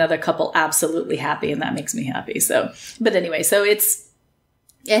making another couple absolutely happy, and that makes me happy. So, but anyway, so it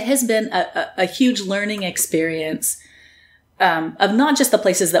has been a huge learning experience, of not just the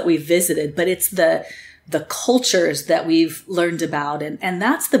places that we've visited, but it's the cultures that we've learned about. And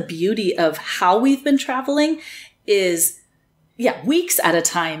that's the beauty of how we've been traveling is, weeks at a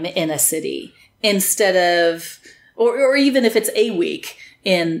time in a city instead of, or even if it's a week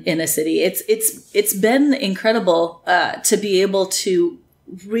in a city. It's been incredible to be able to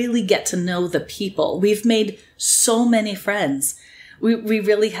really get to know the people. We've made so many friends. We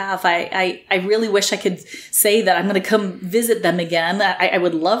really have. I really wish I could say that I'm going to come visit them again. I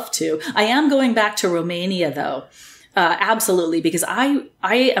would love to. I am going back to Romania though. Absolutely. Because I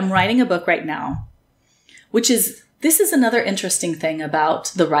am writing a book right now, this is another interesting thing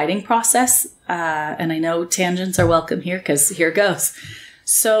about the writing process. And I know tangents are welcome here because here goes.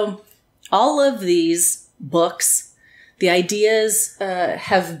 So all of these books, the ideas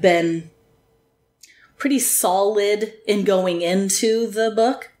have been pretty solid in going into the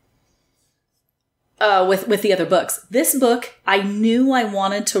book with the other books. This book, I knew I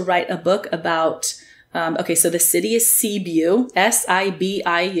wanted to write a book about. So the city is Sibiu,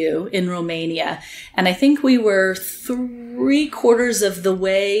 Sibiu in Romania. And I think we were 3/4 of the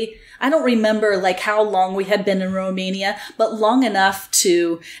way. I don't remember like how long we had been in Romania, but long enough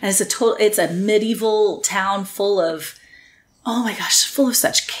and it's a medieval town full of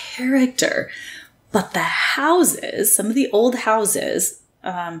such character. But the houses, some of the old houses,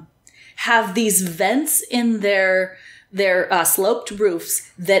 have these vents in their sloped roofs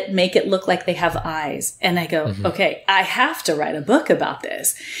that make it look like they have eyes. And I go, okay, I have to write a book about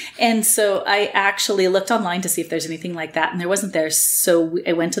this. And so I actually looked online to see if there's anything like that. And there wasn't there. So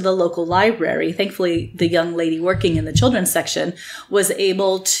I went to the local library. Thankfully, the young lady working in the children's section was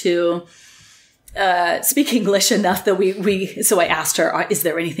able to speak English enough that so I asked her, is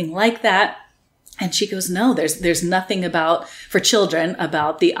there anything like that? And she goes, no, there's nothing for children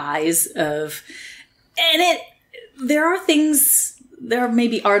about the eyes of, there are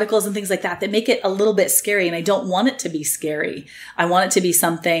maybe articles and things like that make it a little bit scary. And I don't want it to be scary. I want it to be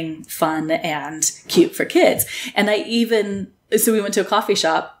something fun and cute for kids. And so we went to a coffee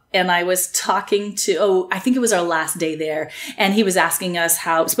shop and I was talking to, I think it was our last day there. And he was asking us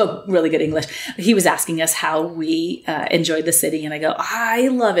spoke really good English. He was asking us how we enjoyed the city. And I go, I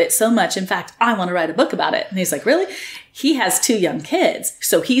love it so much. In fact, I want to write a book about it. And he's like, really? He has 2 young kids.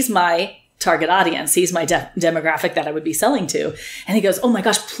 So he's my target audience. He's my demographic that I would be selling to. And he goes, oh my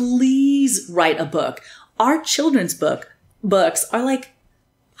gosh, please write a book. Our children's books are like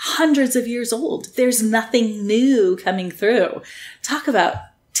hundreds of years old. There's nothing new coming through. Talk about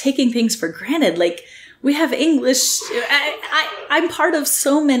taking things for granted. Like, we have English. I'm part of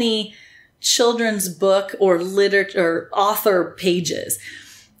so many children's book or literature author pages.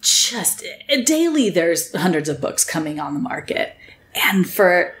 Just daily, there's hundreds of books coming on the market. And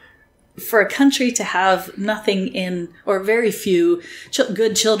for a country to have nothing in, or very few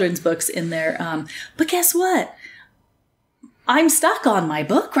good children's books in there. But guess what? I'm stuck on my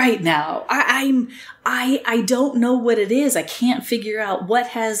book right now. I don't know what it is. I can't figure out what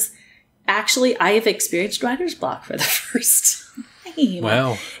has actually, I have experienced writer's block for the first time.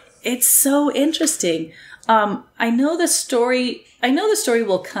 Wow. It's so interesting. I know the story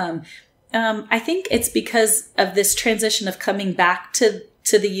will come. I think it's because of this transition of coming back to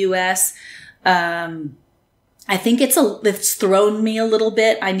the US. I think it's thrown me a little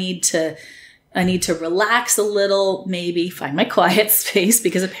bit. I need to relax a little, maybe find my quiet space,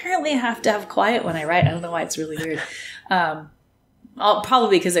 because apparently I have to have quiet when I write. I don't know why, it's really weird.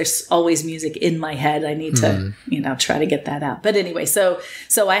 Probably because there's always music in my head. I need to, try to get that out. But anyway, so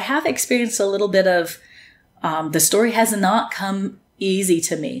I have experienced a little bit of, the story has not come easy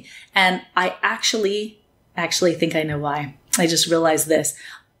to me. And I actually think I know why. I just realized this.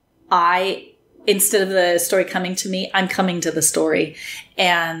 Instead of the story coming to me, I'm coming to the story.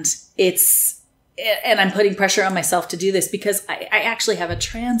 And I'm putting pressure on myself to do this, because I actually have a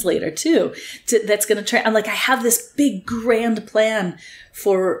translator too, that's going to I'm like, I have this big grand plan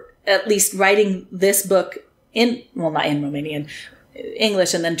for at least writing this book not in Romanian,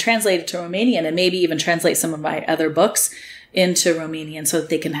 English, and then translate it to Romanian, and maybe even translate some of my other books into Romanian so that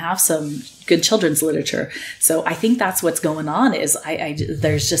they can have some good children's literature. So I think that's what's going on, is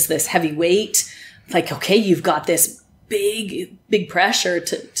there's just this heavy weight, like, okay, you've got this big pressure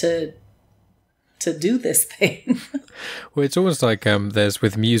to do this thing. Well, it's almost like there's,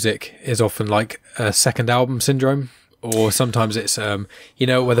 with music, is often like a second album syndrome, or sometimes it's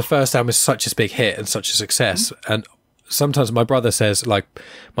where the first album is such a big hit and such a success. And sometimes my brother says, like,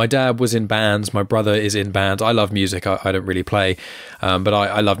 my dad was in bands, my brother is in bands. I love music. I don't really play, but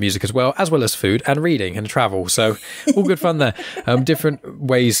I love music as well as food and reading and travel. So all good fun there. Different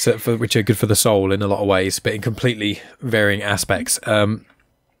ways which are good for the soul in a lot of ways, but in completely varying aspects.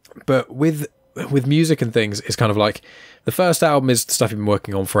 But with music and things, it's kind of like the first album is the stuff you've been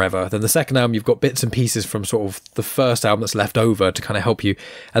working on forever. Then the second album, you've got bits and pieces from sort of the first album that's left over to kind of help you.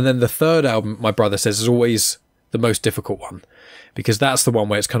 And then the third album, my brother says, is always the most difficult one, because that's the one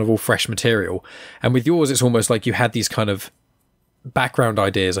where it's kind of all fresh material. And with yours, it's almost like you had these kind of background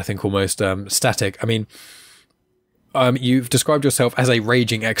ideas, I think, almost static. I mean, you've described yourself as a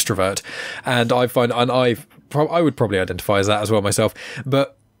raging extrovert, and I would probably identify as that as well myself.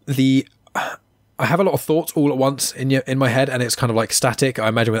 But I have a lot of thoughts all at once in my head, and it's kind of like static. I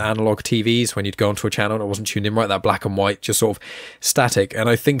imagine with analog TVs, when you'd go onto a channel and it wasn't tuned in right, that black and white, just sort of static. And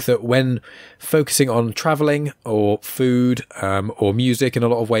I think that when focusing on traveling or food or music, in a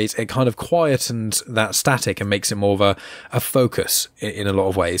lot of ways, it kind of quietens that static and makes it more of a focus in a lot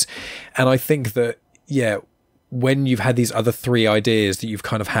of ways. And I think that, when you've had these other 3 ideas, that you've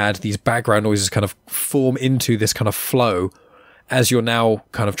kind of had these background noises kind of form into this kind of flow, as you're now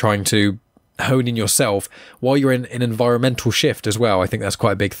kind of trying to hone in yourself while you're in an environmental shift as well. I think that's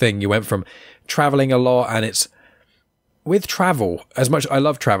quite a big thing. You went from traveling a lot, and it's with travel, as much I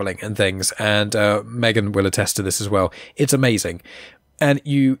love traveling and things, and Megan will attest to this as well, it's amazing. And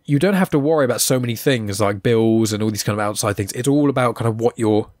you don't have to worry about so many things like bills and all these kind of outside things. It's all about kind of what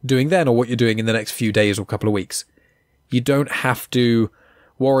you're doing then, or what you're doing in the next few days or couple of weeks. You don't have to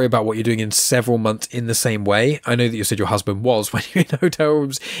worry about what you're doing in several months in the same way. I know that you said your husband was, when you're in hotel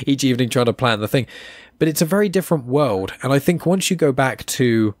rooms each evening trying to plan the thing, but it's a very different world. And I think once you go back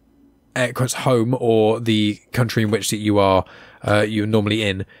to home, or the country in which that you're normally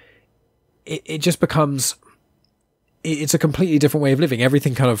in, it just becomes, it's a completely different way of living.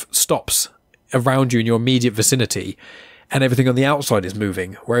 Everything kind of stops around you in your immediate vicinity, and everything on the outside is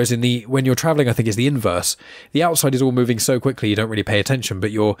moving. Whereas when you're traveling, I think it's the inverse. The outside is all moving so quickly you don't really pay attention,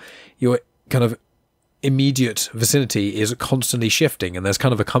 but your kind of immediate vicinity is constantly shifting, and there's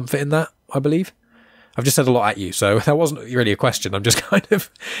kind of a comfort in that, I believe. I've just said a lot at you, so that wasn't really a question. I'm just kind of...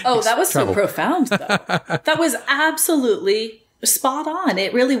 Oh, that was so profound, though. That was absolutely spot on.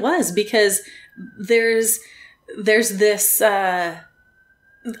 It really was, because there's this,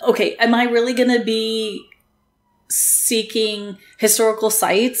 okay, am I really going to be seeking historical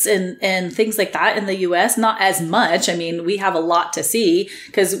sites and things like that in the US? Not as much. I mean, we have a lot to see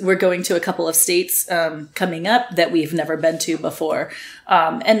because we're going to a couple of states coming up that we've never been to before.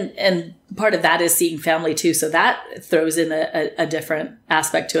 And part of that is seeing family too. So that throws in a different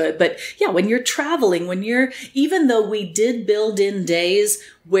aspect to it. But yeah, when you're traveling, even though we did build in days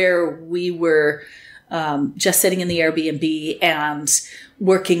where we were just sitting in the Airbnb and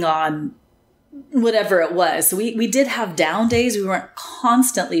working on whatever it was. So we did have down days. We weren't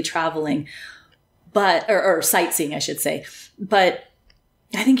constantly traveling, or sightseeing, I should say. But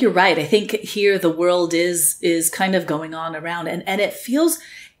I think you're right. I think here the world is kind of going on around, and it feels,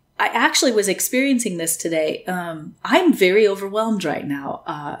 I actually was experiencing this today. I'm very overwhelmed right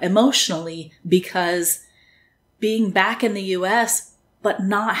now, emotionally, because being back in the US, but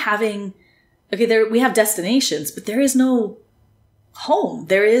not having, okay, we have destinations, but there is no home.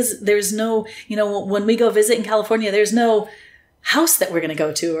 There's no, when we go visit in California, there's no house that we're going to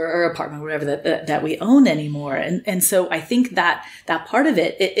go to or apartment, whatever that we own anymore. And so I think that part of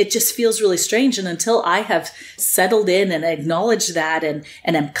it just feels really strange. And until I have settled in and acknowledged that and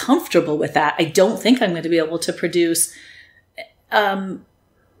am comfortable with that, I don't think I'm going to be able to produce, some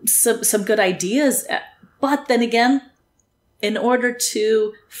good ideas. But then again, in order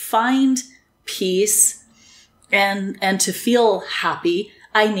to find peace and to feel happy,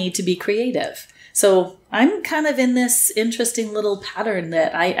 I need to be creative. So I'm kind of in this interesting little pattern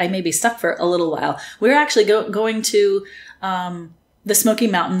that I may be stuck for a little while. We're actually going to the Smoky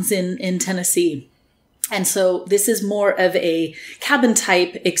Mountains in Tennessee. And so this is more of a cabin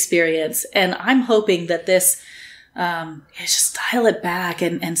type experience. And I'm hoping that this, just dial it back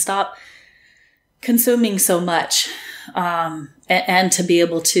and stop consuming so much, and to be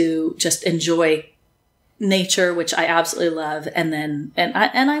able to just enjoy nature, which I absolutely love. And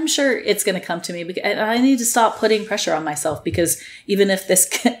I'm sure it's going to come to me, because I need to stop putting pressure on myself, because even if this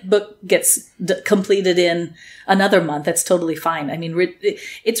book gets completed in another month, that's totally fine. I mean,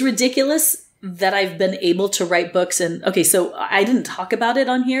 it's ridiculous that I've been able to write books. And okay, so I didn't talk about it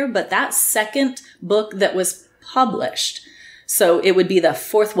on here, but that second book that was published, so it would be the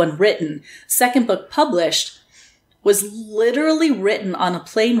fourth one written, second book published, was literally written on a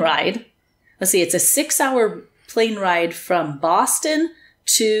plane ride. Let's see, it's a 6-hour plane ride from Boston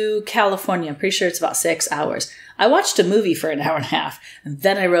to California. I'm pretty sure it's about 6 hours. I watched a movie for an hour and a half, and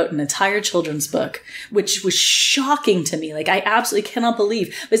then I wrote an entire children's book, which was shocking to me. Like, I absolutely cannot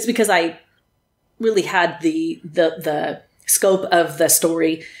believe. It's because I really had the scope of the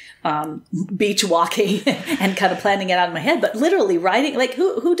story, beach walking and kind of planning it out in my head, but literally writing, like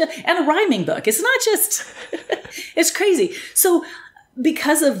who does, and a rhyming book. It's not just, it's crazy. So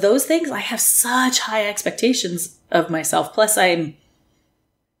because of those things, I have such high expectations of myself. Plus I'm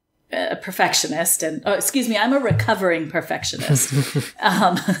a perfectionist and, I'm a recovering perfectionist.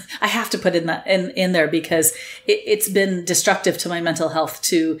 I have to put in there because it's been destructive to my mental health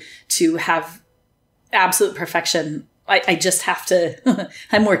to have absolute perfection. I just have to,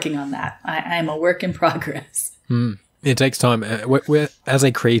 I'm working on that. I'm a work in progress. It takes time. As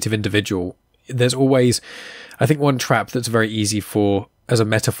a creative individual, there's always, I think, one trap that's very easy as a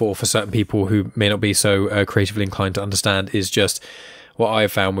metaphor for certain people who may not be so creatively inclined to understand, is just what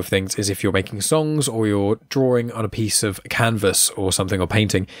I've found with things is if you're making songs or you're drawing on a piece of canvas or something, or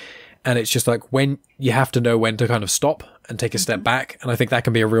painting, and it's just like when you have to know when to kind of stop and take a step back. And I think that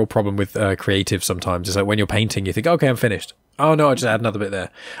can be a real problem with creatives sometimes. It's like when you're painting, you think, okay, I'm finished. Oh no, I just add another bit there.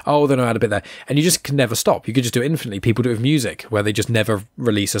 Oh, then I add a bit there. And you just can never stop. You could just do it infinitely. People do it with music, where they just never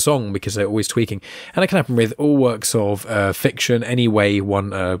release a song because they're always tweaking. And it can happen with all works of fiction, any way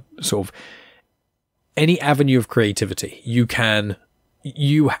one sort of, any avenue of creativity.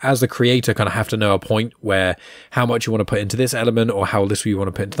 You as the creator kind of have to know a point where how much you want to put into this element or how little you want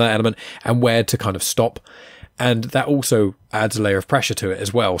to put into that element, and where to kind of stop. And that also adds a layer of pressure to it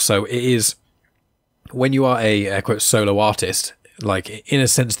as well. So it is, when you are a quote solo artist, like in a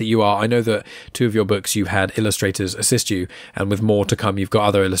sense that you are, I know that 2 of your books you've had illustrators assist you, and with more to come you've got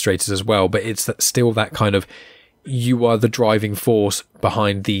other illustrators as well, but it's still that kind of, you are the driving force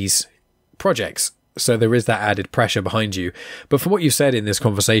behind these projects. So there is that added pressure behind you. But from what you said in this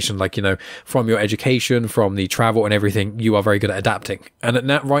conversation, like, from your education, from the travel and everything, you are very good at adapting. And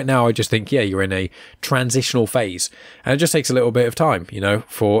right now, I just think, you're in a transitional phase. And it just takes a little bit of time,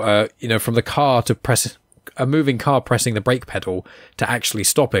 for, from the car to press a moving car, pressing the brake pedal to actually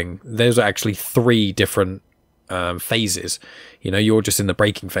stopping. Those are actually 3 different phases. You're just in the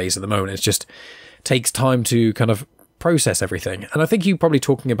braking phase at the moment. It just takes time to kind of process everything. And I think you probably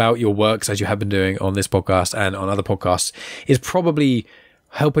talking about your works as you have been doing on this podcast and on other podcasts is probably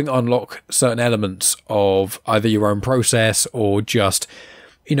helping unlock certain elements of either your own process or just,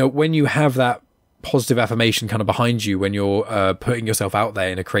 when you have that positive affirmation kind of behind you, when you're putting yourself out there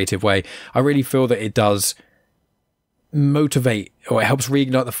in a creative way, I really feel that it does motivate, or it helps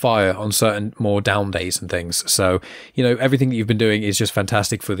reignite the fire on certain more down days and things. So, everything that you've been doing is just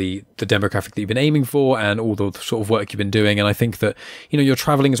fantastic for the demographic that you've been aiming for and all the sort of work you've been doing. And I think that, your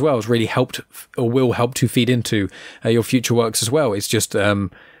traveling as well has really helped or will help to feed into your future works as well. It's just,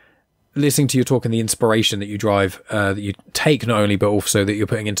 listening to you talk and the inspiration that you drive, that you take not only, but also that you're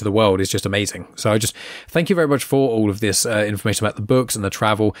putting into the world is just amazing. So I just thank you very much for all of this information about the books and the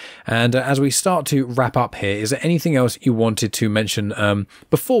travel. And as we start to wrap up here, is there anything else you wanted to mention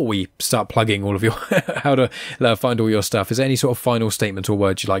before we start plugging all of your, how to find all your stuff? Is there any sort of final statement or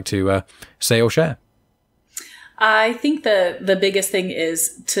words you'd like to say or share? I think the biggest thing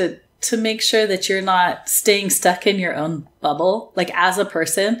is to make sure that you're not staying stuck in your own bubble, like as a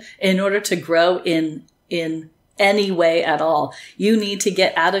person. In order to grow in any way at all, you need to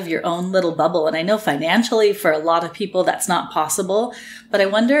get out of your own little bubble. And I know financially for a lot of people that's not possible, but I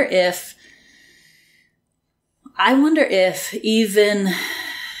wonder if even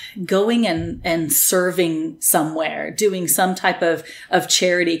going and serving somewhere, doing some type of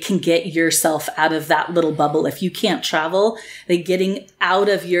charity can get yourself out of that little bubble. If you can't travel, like getting out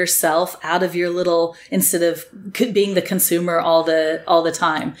of yourself, out of your little, instead of being the consumer all the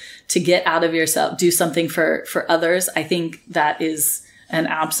time, to get out of yourself, do something for others. I think that is an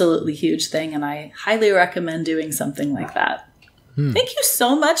absolutely huge thing. And I highly recommend doing something like that. Thank you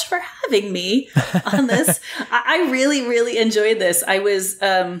so much for having me on this. I really, really enjoyed this. I was,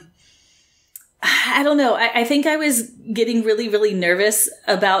 I don't know. I think I was getting really, really nervous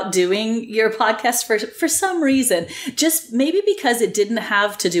about doing your podcast for some reason. Just maybe because it didn't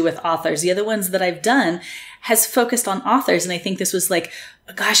have to do with authors. The other ones that I've done has focused on authors. And I think this was like,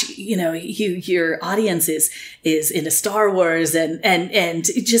 gosh, your audience is into Star Wars and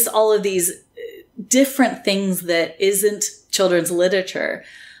just all of these different things that isn't children's literature.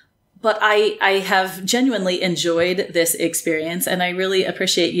 But I have genuinely enjoyed this experience, and I really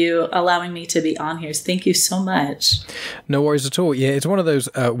appreciate you allowing me to be on here. So thank you so much. No worries at all. Yeah, it's one of those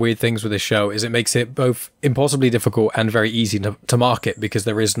weird things with this show is it makes it both impossibly difficult and very easy to market because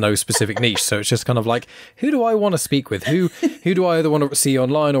there is no specific niche. So it's just kind of like, who do I want to speak with? Who do I either want to see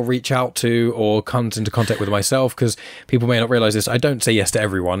online or reach out to or come into contact with myself? Because people may not realize this. I don't say yes to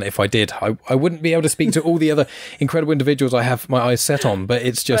everyone. If I did, I wouldn't be able to speak to all the other incredible individuals I have my eyes set on. But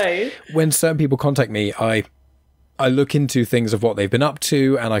it's just... Right. When certain people contact me, I look into things of what they've been up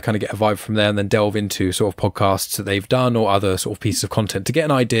to and I kind of get a vibe from there and then delve into sort of podcasts that they've done or other sort of pieces of content to get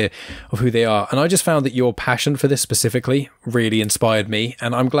an idea of who they are. And I just found that your passion for this specifically really inspired me.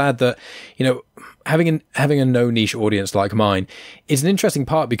 And I'm glad that, having a no niche audience like mine is an interesting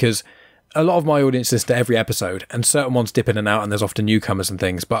part because a lot of my audience listens to every episode and certain ones dip in and out and there's often newcomers and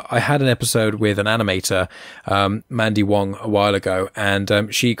things. But I had an episode with an animator, Mandy Wong, a while ago, and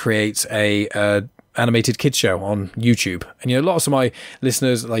she creates a animated kids show on YouTube. And, lots of my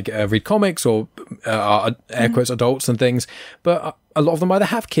listeners read comics or are air quotes adults and things, but a lot of them either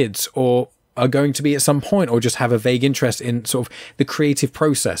have kids or are going to be at some point or just have a vague interest in sort of the creative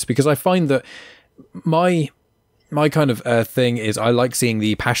process. Because I find that my kind of thing is I like seeing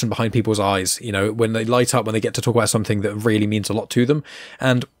the passion behind people's eyes, when they light up, when they get to talk about something that really means a lot to them.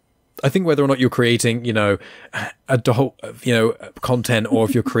 And I think whether or not you're creating, adult, content or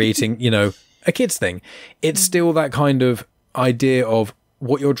if you're creating, a kid's thing, it's still that kind of idea of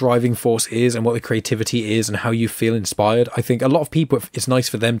what your driving force is and what the creativity is and how you feel inspired. I think a lot of people, it's nice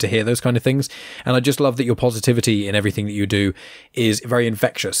for them to hear those kind of things. And I just love that your positivity in everything that you do is very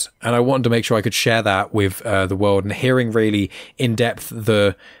infectious. And I wanted to make sure I could share that with the world, and hearing really in depth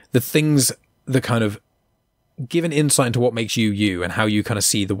the things that kind of give an insight into what makes you and how you kind of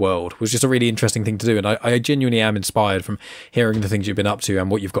see the world was just a really interesting thing to do. And I genuinely am inspired from hearing the things you've been up to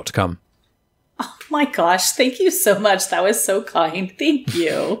and what you've got to come. Oh my gosh, thank you so much. That was so kind. Thank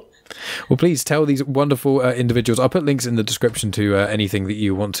you. Well, please tell these wonderful individuals. I'll put links in the description to anything that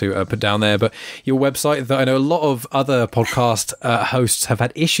you want to put down there. But your website that I know a lot of other podcast hosts have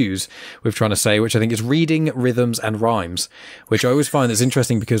had issues with trying to say, which I think is Reading, Rhythms and Rhymes, which I always find is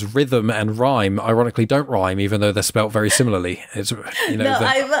interesting because rhythm and rhyme ironically don't rhyme, even though they're spelt very similarly. It's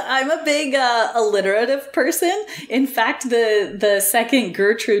I'm a big alliterative person. In fact, the second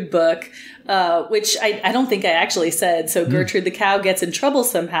Gertrude book, which I don't think I actually said. So Gertrude the Cow Gets in Trouble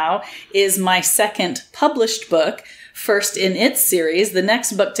Somehow is my second published book. first in its series. The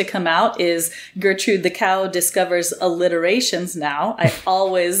next book to come out is Gertrude the Cow Discovers Alliterations Now. I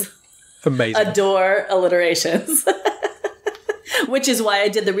always Amazing. adore alliterations. Which is why I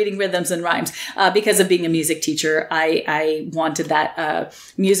did the reading rhythms and rhymes. Because of being a music teacher, I wanted that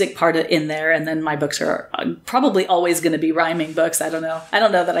music part in there. And then my books are probably always going to be rhyming books. I don't know. I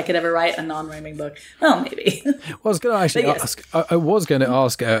don't know that I could ever write a non-rhyming book. Well, maybe. Well, I was going to actually ask, I was going to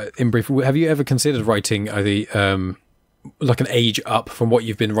ask in brief, have you ever considered writing like an age up from what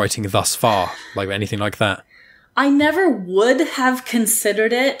you've been writing thus far? Like anything like that? I never would have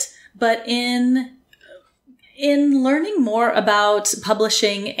considered it, but in learning more about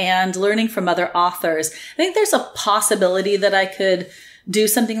publishing and learning from other authors, I think there's a possibility that I could do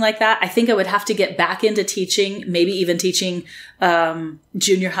something like that. I think I would have to get back into teaching, maybe even teaching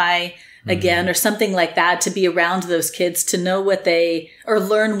junior high again or something like that, to be around those kids, to know what or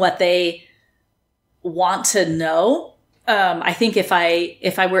learn what they want to know. I think if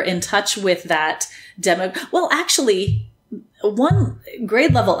I were in touch with that demo, well, actually, one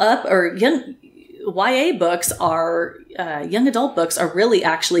grade level up or YA books are, young adult books are really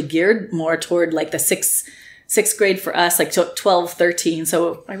actually geared more toward like the sixth grade for us, like 12, 13.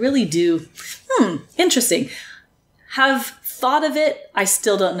 So I really do, interesting. Have thought of it. I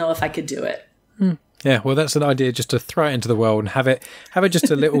still don't know if I could do it. Yeah, well, that's an idea, just to throw it into the world and have it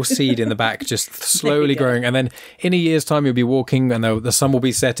just a little seed in the back, just slowly growing. And then in a year's time, you'll be walking and the sun will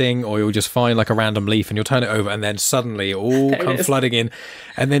be setting, or you'll just find like a random leaf and you'll turn it over, and then suddenly it all come flooding in.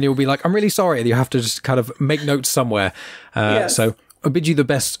 And then you'll be like, I'm really sorry. And you have to just kind of make notes somewhere. Yes. So I bid you the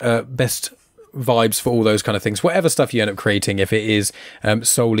best vibes for all those kind of things, whatever stuff you end up creating. If it is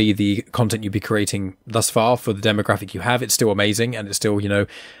solely the content you'd be creating thus far for the demographic you have, it's still amazing, and it's still,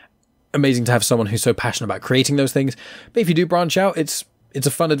 amazing to have someone who's so passionate about creating those things. But if you do branch out, it's a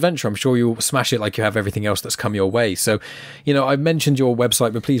fun adventure. I'm sure you'll smash it like you have everything else that's come your way. So, I've mentioned your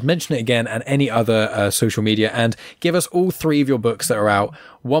website, but please mention it again, and any other social media, and give us all 3 of your books that are out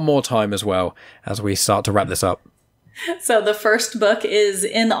one more time as well, as we start to wrap this up. So the first book is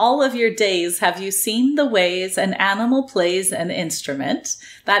In All of Your Days, Have You Seen the Ways an Animal Plays an Instrument?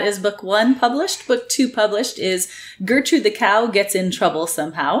 That is book 1 published. Book 2 published is Gertrude the Cow Gets in Trouble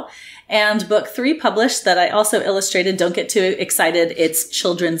Somehow. And book 3 published, that I also illustrated, don't get too excited, it's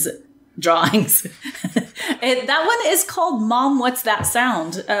children's drawings. That one is called Mom, What's That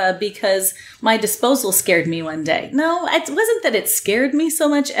Sound? Because my disposal scared me one day. No, it wasn't that it scared me so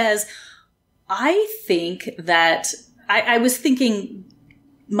much as I think that I was thinking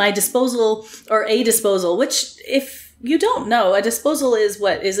my disposal, or a disposal, which if you don't know, a disposal is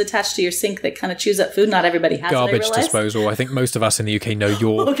what is attached to your sink that kind of chews up food. Not everybody has garbage it, disposal. I think most of us in the UK know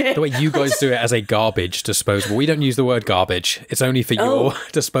the way you guys do it as a garbage disposal. We don't use the word garbage. It's only for your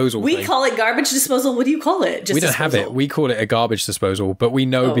disposal. We call it garbage disposal. What do you call it? We don't have it. We call it a garbage disposal, but we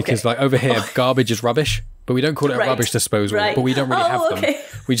know because like over here, garbage is rubbish, but we don't call it a rubbish disposal, but we don't really have them.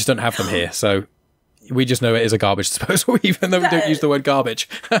 We just don't have them here. So we just know it is a garbage disposal, even though we don't use the word garbage.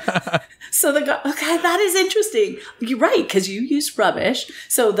 So that is interesting. You're right, because you use rubbish.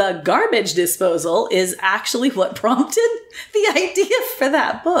 So the garbage disposal is actually what prompted the idea for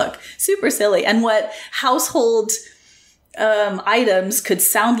that book. Super silly. And what household items could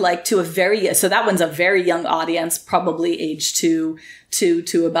sound like to so that one's a very young audience, probably age 2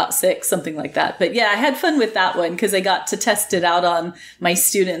 to about 6, something like that. But yeah, I had fun with that one because I got to test it out on my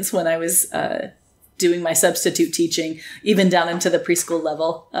students when I was doing my substitute teaching, even down into the preschool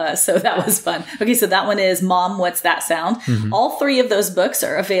level. So that was fun. Okay, so that one is Mom, What's That Sound? Mm-hmm. All 3 of those books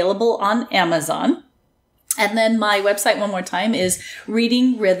are available on Amazon. And then my website, one more time, is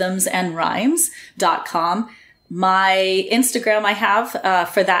readingrhythmsandrhymes.com. My Instagram I have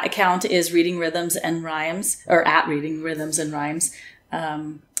for that account is Reading Rhythms and Rhymes, or at Reading Rhythms and Rhymes.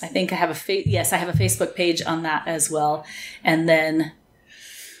 I think I have I have a Facebook page on that as well. And then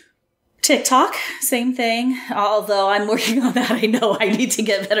TikTok, same thing. Although I'm working on that. I know I need to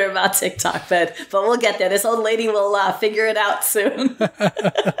get better about TikTok, but we'll get there. This old lady will figure it out soon.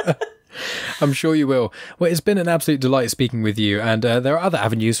 I'm sure you will. Well, it's been an absolute delight speaking with you, and there are other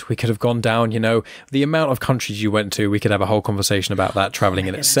avenues we could have gone down. The amount of countries you went to, we could have a whole conversation about that, traveling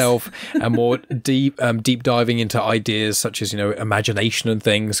in itself, and more deep diving into ideas such as imagination and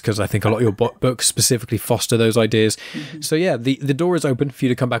things, because I think a lot of your books specifically foster those ideas. Mm-hmm. So yeah, the door is open for you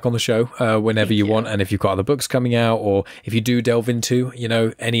to come back on the show whenever you want, and if you've got other books coming out, or if you do delve into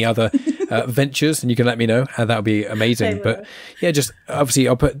any other ventures, then you can let me know, and that would be amazing. But yeah, just obviously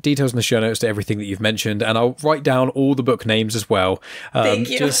I'll put details in the show notes to everything that you've mentioned, and I'll write down all the book names as well,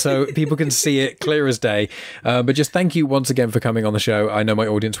 just so people can see it clear as day. But just thank you once again for coming on the show. I know my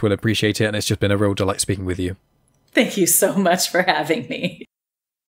audience will appreciate it, and it's just been a real delight speaking with you. Thank you so much for having me.